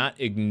it's not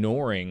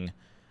ignoring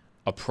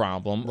a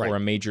problem or a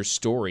major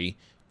story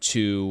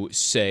to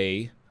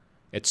say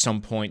at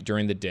some point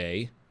during the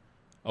day,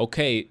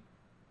 okay,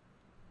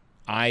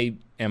 I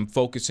am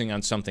focusing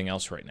on something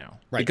else right now.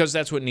 Right. Because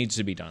that's what needs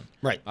to be done.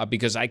 Right.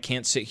 Because I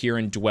can't sit here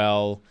and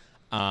dwell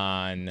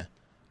on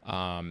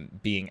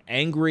being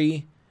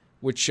angry,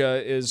 which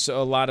is a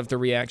lot of the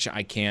reaction.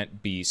 I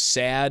can't be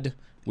sad,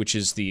 which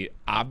is the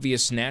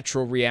obvious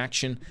natural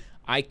reaction.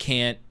 I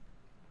can't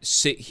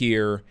sit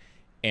here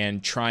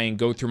and try and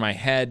go through my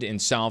head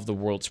and solve the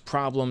world's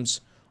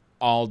problems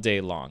all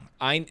day long.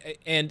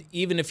 And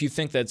even if you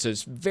think that's a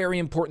very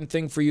important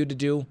thing for you to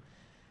do,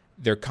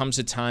 there comes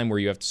a time where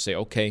you have to say,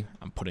 okay,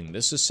 I'm putting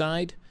this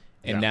aside,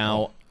 and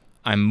now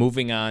I'm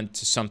moving on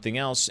to something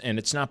else. And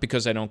it's not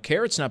because I don't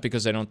care. It's not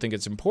because I don't think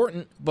it's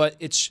important, but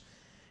it's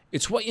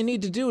what you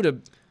need to do to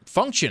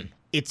function.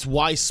 It's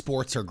why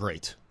sports are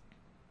great.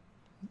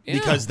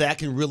 Because that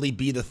can really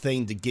be the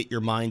thing to get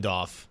your mind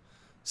off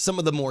some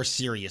of the more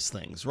serious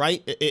things,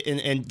 right?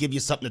 And give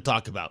you something to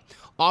talk about.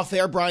 Off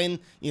air, Brian,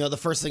 the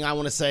first thing I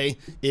want to say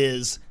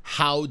is,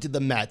 how did the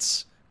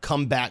Mets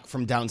come back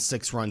from down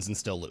 6 runs and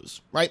still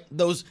lose, right?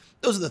 Those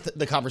are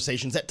the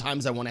conversations at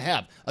times I want to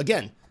have.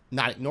 Again,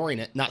 not ignoring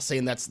it, not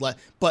saying that's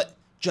but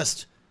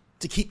just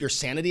to keep your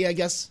sanity, I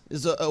guess,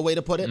 is a way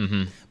to put it.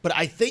 Mm-hmm. But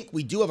I think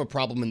we do have a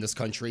problem in this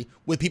country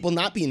with people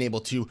not being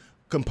able to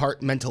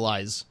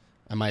compartmentalize.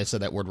 I might have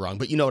said that word wrong,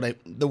 but you know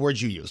the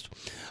words you used.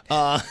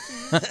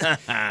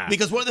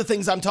 Because one of the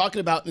things I'm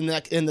talking about in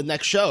the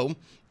next show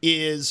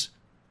is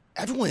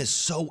everyone is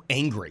so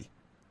angry.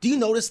 Do you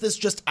notice this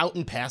just out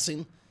in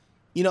passing?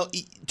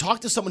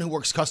 Talk to someone who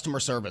works customer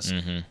service.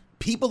 Mm-hmm.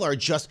 People are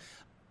just,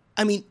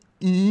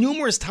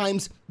 numerous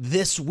times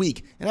this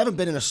week, and I haven't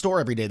been in a store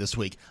every day this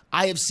week,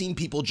 I have seen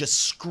people just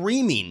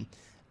screaming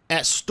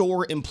at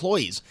store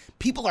employees.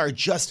 People are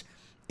just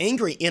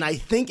angry, and I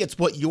think it's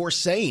what you're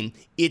saying.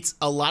 It's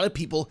a lot of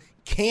people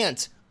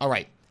can't, all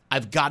right,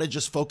 I've got to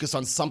just focus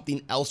on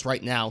something else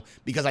right now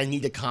because I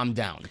need to calm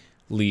down.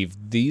 Leave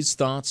these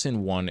thoughts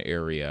in one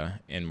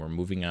area, and we're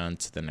moving on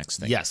to the next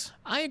thing. Yes.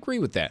 I agree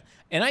with that.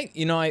 And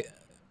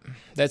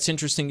that's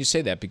interesting you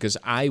say that, because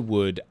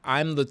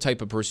I'm the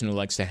type of person who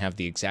likes to have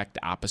the exact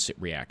opposite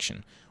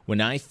reaction. When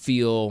I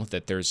feel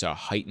that there's a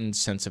heightened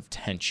sense of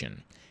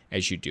tension,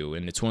 as you do,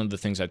 and it's one of the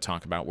things I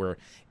talk about where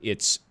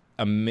it's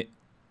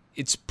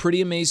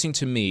pretty amazing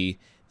to me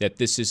that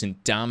this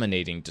isn't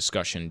dominating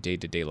discussion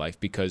day-to-day life,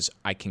 because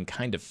I can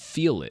kind of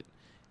feel it,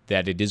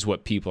 that it is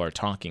what people are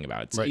talking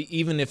about. Right.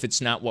 Even if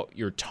it's not what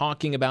you're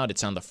talking about,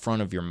 it's on the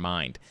front of your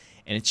mind.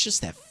 And it's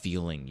just that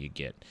feeling you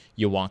get.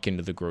 You walk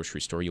into the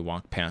grocery store, you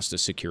walk past a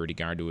security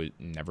guard who had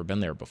never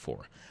been there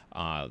before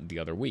the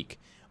other week.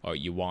 Or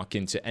you walk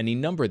into any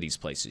number of these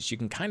places. You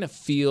can kind of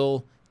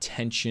feel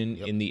tension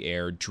in the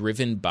air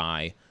driven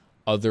by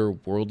other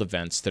world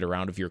events that are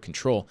out of your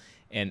control.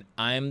 And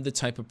I'm the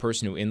type of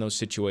person who, in those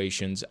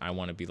situations, I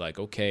want to be like,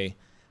 okay,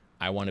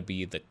 I want to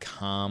be the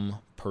calm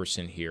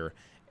person here.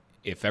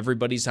 If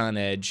everybody's on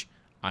edge,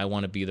 I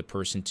want to be the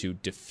person to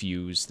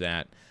diffuse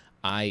that.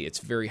 It's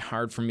very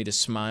hard for me to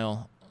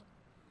smile.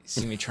 You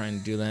see me trying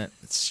to do that?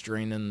 It's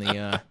straining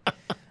the,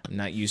 I'm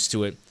not used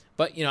to it.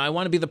 But, I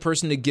want to be the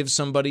person to give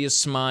somebody a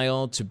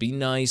smile, to be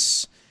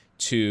nice,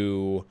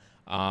 to,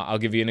 I'll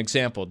give you an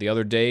example. The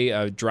other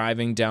day,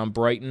 driving down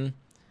Brighton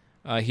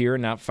here,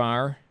 not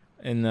far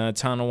in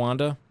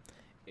Tonawanda,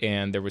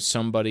 and there was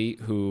somebody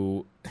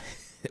who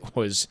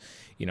was,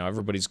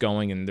 everybody's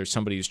going, and there's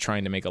somebody who's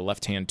trying to make a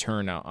left-hand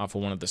turn off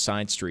of one of the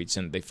side streets,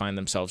 and they find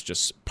themselves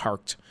just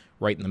parked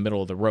right in the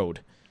middle of the road,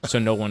 so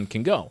no one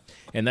can go.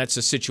 And that's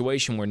a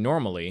situation where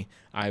normally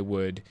I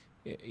would,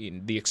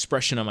 the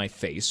expression on my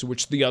face,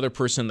 which the other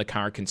person in the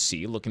car can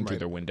see looking through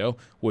their window,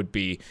 would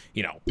be,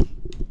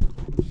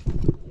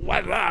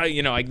 what,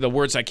 like the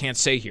words I can't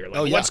say here.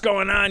 Like, what's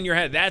going on in your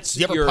head? That's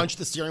you ever punch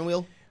the steering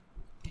wheel?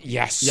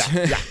 Yes.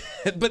 Yeah.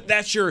 But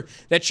that's your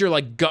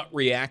like gut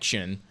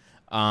reaction.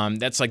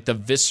 That's like the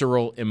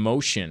visceral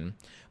emotion.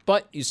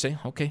 But you say,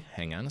 okay,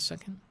 hang on a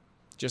second.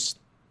 Just,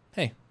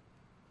 hey,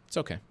 it's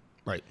okay.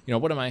 Right.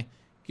 What am I?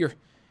 You're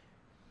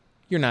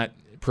not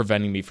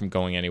preventing me from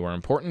going anywhere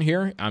important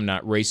here. I'm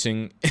not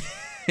racing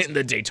in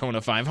the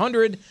Daytona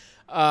 500.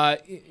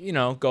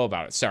 Go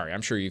about it. Sorry,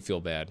 I'm sure you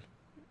feel bad.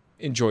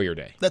 Enjoy your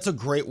day. That's a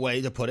great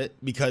way to put it,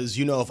 because,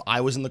 if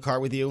I was in the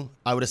car with you,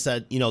 I would have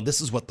said, this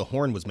is what the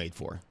horn was made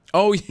for.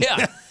 Oh,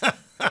 yeah.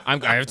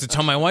 I have to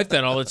tell my wife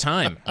that all the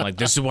time. I'm like,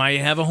 this is why you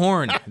have a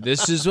horn.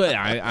 This is what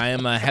I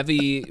am a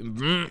heavy,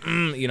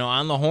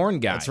 on the horn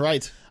guy. That's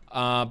right.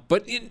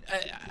 But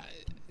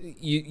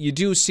you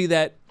do see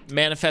that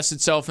manifest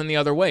itself in the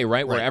other way,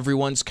 right? Where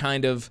everyone's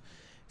kind of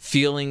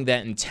feeling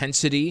that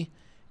intensity,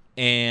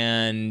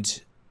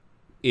 and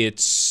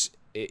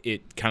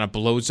it kind of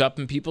blows up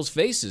in people's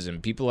faces,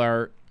 and people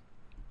are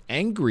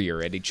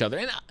angrier at each other.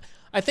 And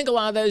I think a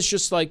lot of that is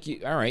just like,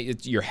 all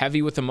right, you're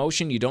heavy with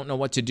emotion, you don't know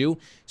what to do.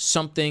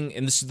 Something,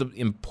 and this is the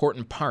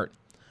important part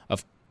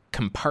of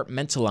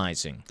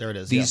compartmentalizing there it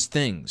is, these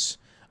things.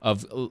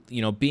 of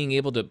being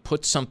able to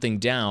put something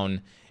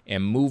down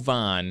and move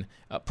on,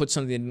 put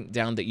something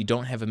down that you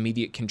don't have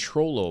immediate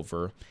control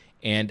over.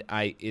 And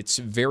it's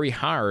very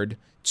hard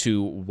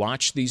to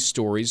watch these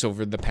stories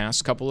over the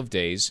past couple of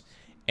days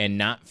and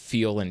not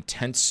feel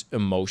intense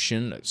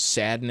emotion, of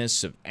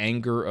sadness, of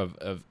anger,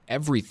 of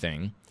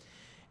everything,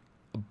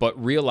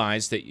 but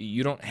realize that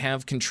you don't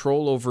have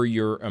control over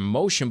your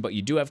emotion, but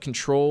you do have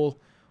control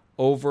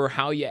over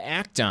how you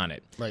act on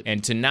it. Right.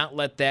 And to not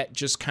let that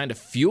just kind of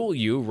fuel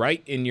you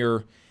right in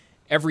your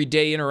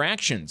everyday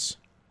interactions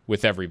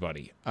with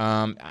everybody.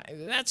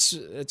 That's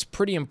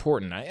pretty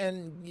important.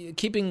 And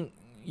keeping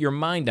your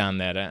mind on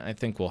that, I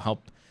think, will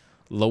help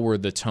lower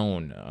the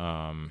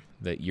tone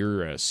that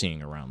you're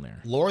seeing around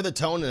there. Lower the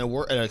tone, and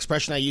an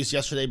expression I used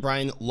yesterday,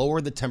 Brian,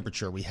 lower the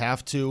temperature. We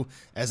have to,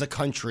 as a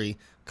country,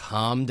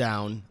 calm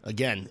down.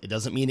 Again, it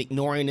doesn't mean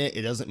ignoring it.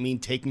 It doesn't mean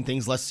taking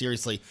things less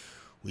seriously.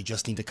 We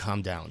just need to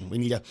calm down. We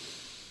need to...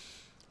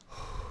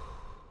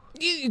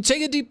 You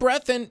take a deep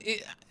breath, and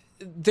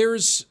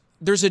there's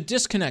a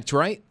disconnect,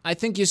 right? I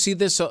think you see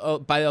this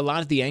by a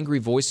lot of the angry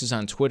voices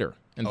on Twitter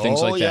and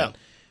things like that,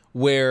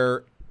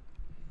 where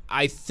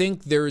I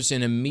think there's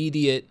an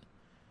immediate,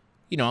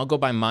 I'll go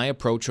by my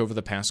approach over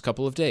the past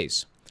couple of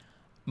days.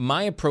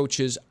 My approach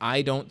is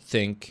I don't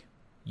think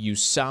you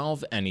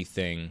solve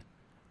anything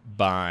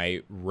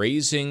by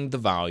raising the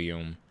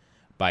volume,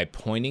 by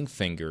pointing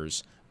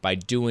fingers, by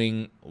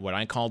doing what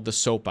I call the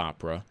soap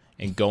opera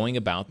and going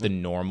about the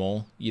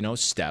normal,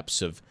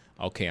 steps of,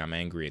 okay, I'm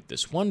angry at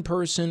this one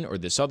person or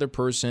this other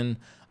person.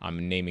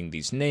 I'm naming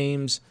these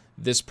names.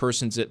 This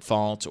person's at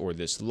fault, or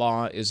this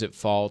law is at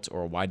fault,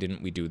 or why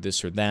didn't we do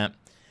this or that?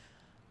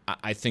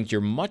 I think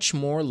you're much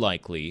more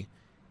likely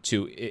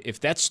to, if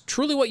that's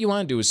truly what you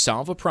want to do is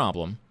solve a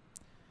problem,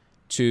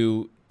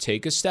 to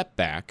take a step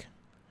back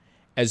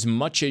as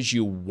much as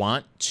you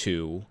want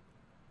to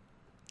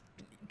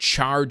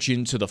charge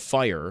into the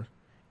fire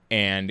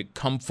and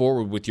come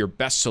forward with your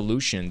best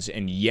solutions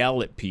and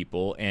yell at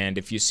people. And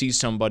if you see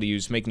somebody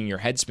who's making your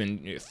head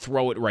spin,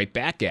 throw it right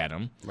back at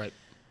them. Right.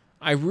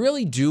 I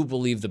really do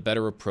believe the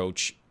better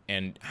approach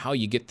and how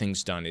you get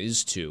things done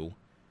is to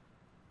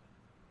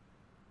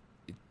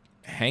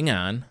hang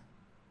on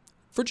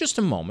for just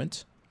a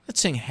moment. I'm not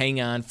saying hang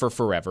on for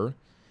forever,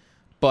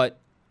 but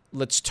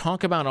let's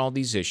talk about all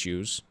these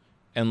issues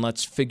and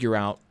let's figure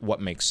out what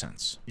makes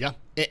sense. Yeah.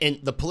 And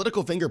the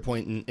political finger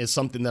pointing is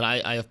something that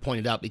I have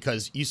pointed out,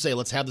 because you say,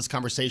 let's have this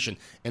conversation.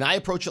 And I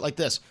approach it like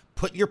this.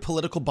 Put your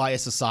political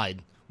bias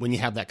aside when you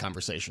have that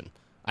conversation.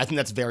 I think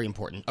that's very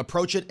important.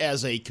 Approach it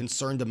as a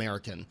concerned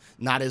American,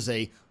 not as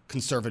a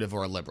conservative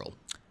or a liberal.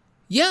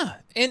 Yeah,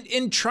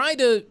 and try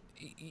to...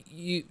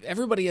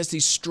 everybody has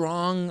these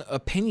strong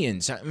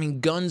opinions. I mean,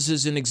 guns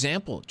is an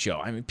example,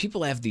 Joe. I mean,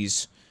 people have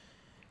these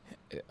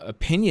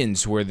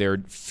opinions where their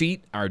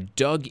feet are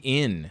dug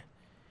in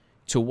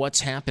to what's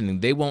happening.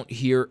 They won't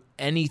hear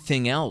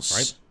anything else.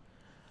 Right.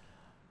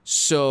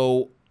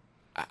 So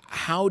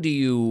how do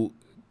you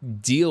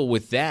deal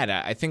with that?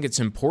 I think it's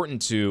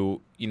important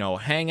to,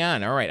 hang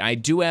on. All right, I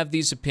do have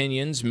these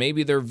opinions.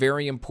 Maybe they're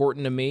very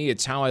important to me.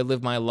 It's how I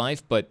live my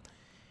life. But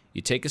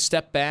you take a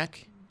step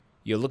back.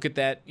 You look at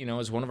that,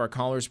 as one of our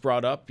callers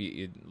brought up,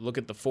 you look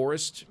at the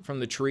forest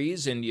from the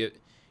trees, and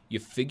you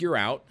figure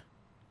out,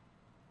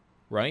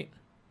 right,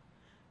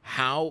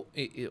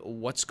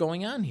 what's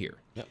going on here.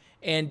 Yep.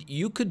 And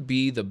you could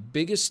be the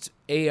biggest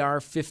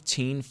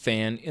AR-15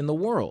 fan in the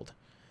world.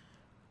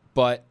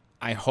 But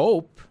I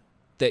hope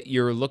that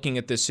you're looking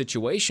at this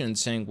situation and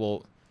saying,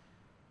 well,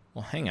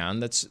 hang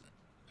on,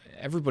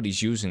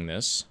 everybody's using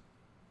this.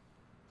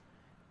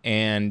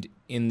 And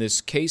in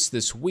this case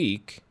this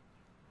week,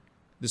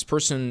 this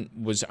person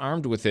was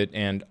armed with it,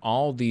 and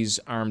all these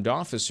armed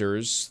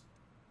officers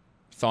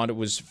thought it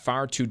was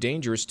far too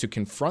dangerous to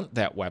confront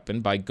that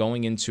weapon by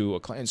going into a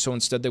client. So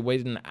instead they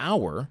waited an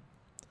hour.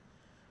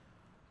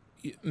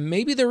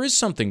 Maybe there is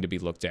something to be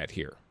looked at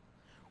here.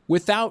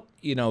 Without,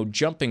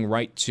 jumping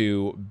right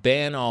to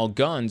ban all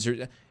guns,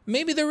 or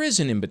maybe there is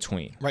an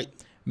in-between. Right.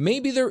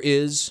 Maybe there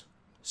is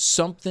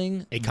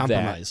something, a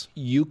compromise,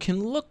 that you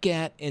can look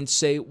at and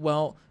say,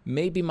 well,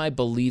 maybe my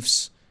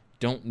beliefs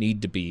don't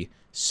need to be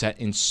set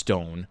in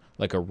stone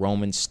like a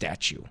Roman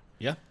statue.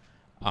 Yeah,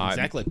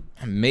 exactly.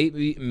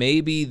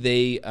 Maybe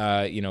they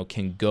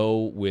can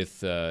go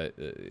with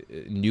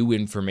new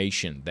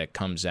information that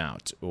comes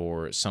out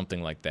or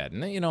something like that.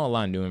 And a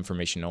lot of new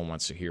information no one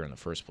wants to hear in the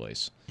first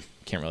place.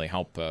 Can't really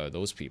help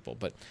those people.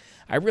 But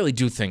I really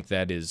do think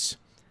that is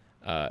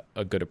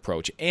a good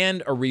approach,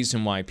 and a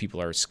reason why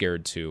people are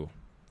scared to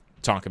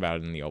talk about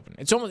it in the open.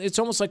 It's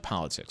almost like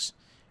politics.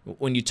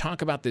 When you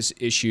talk about this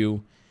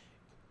issue,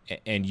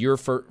 and your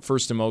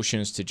first emotion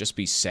is to just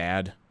be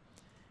sad,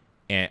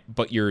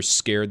 but you're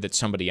scared that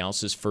somebody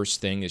else's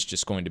first thing is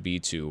just going to be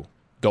to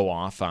go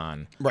off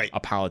on a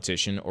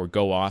politician or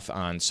go off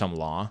on some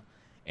law,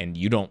 and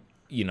you don't,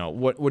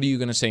 what are you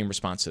going to say in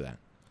response to that?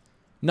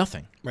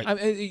 Nothing. Right. I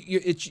mean,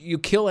 you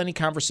kill any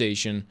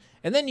conversation,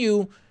 and then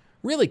you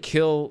really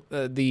kill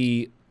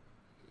the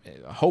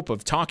hope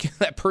of talking to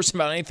that person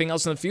about anything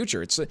else in the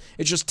future. It's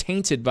just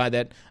tainted by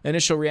that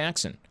initial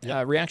reaction.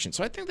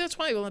 So I think that's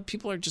why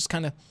people are just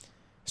kind of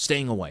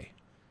staying away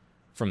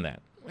from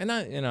that. And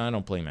I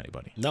don't blame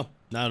anybody. No,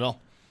 not at all.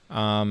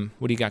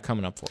 What do you got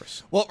coming up for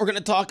us? Well, we're going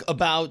to talk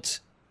about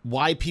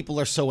why people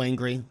are so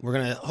angry. We're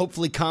going to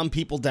hopefully calm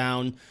people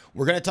down.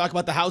 We're going to talk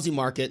about the housing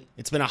market.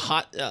 It's been a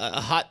hot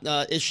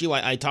issue.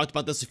 I talked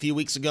about this a few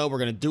weeks ago. We're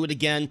going to do it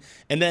again.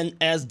 And then,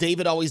 as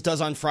David always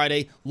does on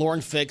Friday,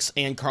 Lauren Fix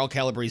and Carl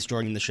Calabrese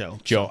joining the show.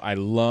 Joe, I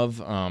love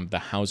the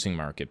housing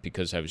market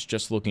because I was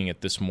just looking at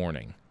this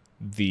morning.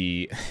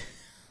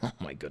 Oh,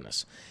 my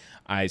goodness.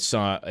 I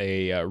saw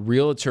a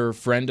realtor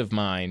friend of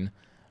mine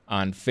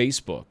on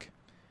Facebook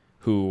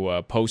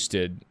who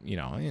posted,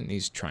 and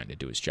he's trying to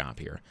do his job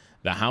here.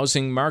 The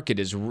housing market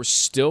is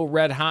still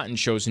red hot and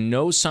shows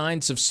no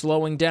signs of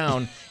slowing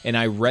down. And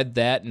I read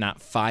that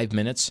not 5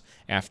 minutes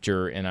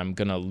after, and I'm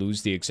going to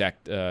lose the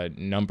exact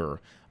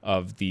number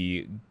of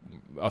the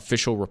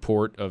official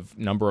report of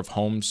number of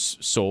homes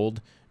sold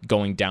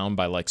going down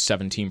by like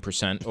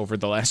 17% over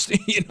the last,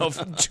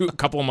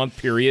 couple of month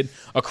period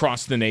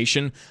across the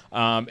nation.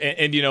 And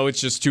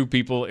it's just two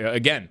people,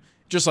 again,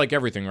 just like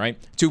everything, right?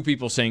 Two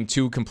people saying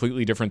two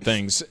completely different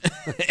things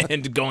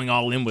and going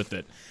all in with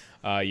it.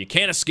 You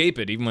can't escape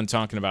it, even when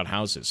talking about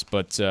houses.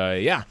 But,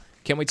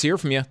 can't wait to hear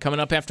from you. Coming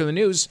up after the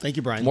news. Thank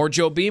you, Brian. More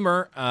Joe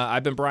Beamer.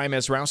 I've been Brian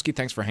Mazurowski.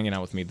 Thanks for hanging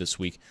out with me this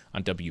week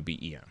on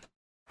WBEN.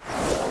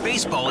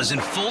 Baseball is in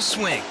full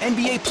swing.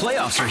 NBA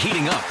playoffs are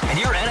heating up, and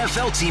your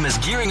NFL team is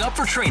gearing up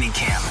for training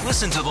camp.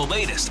 Listen to the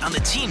latest on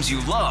the teams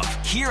you love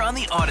here on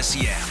the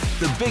Odyssey app.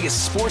 The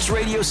biggest sports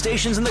radio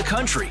stations in the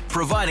country,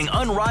 providing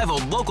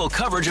unrivaled local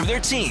coverage of their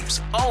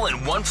teams, all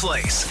in one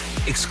place.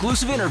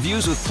 Exclusive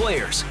interviews with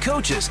players,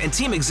 coaches, and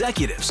team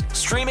executives,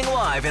 streaming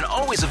live and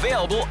always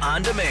available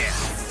on demand.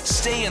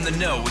 Stay in the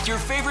know with your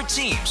favorite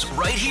teams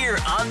right here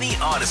on the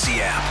Odyssey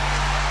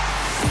app.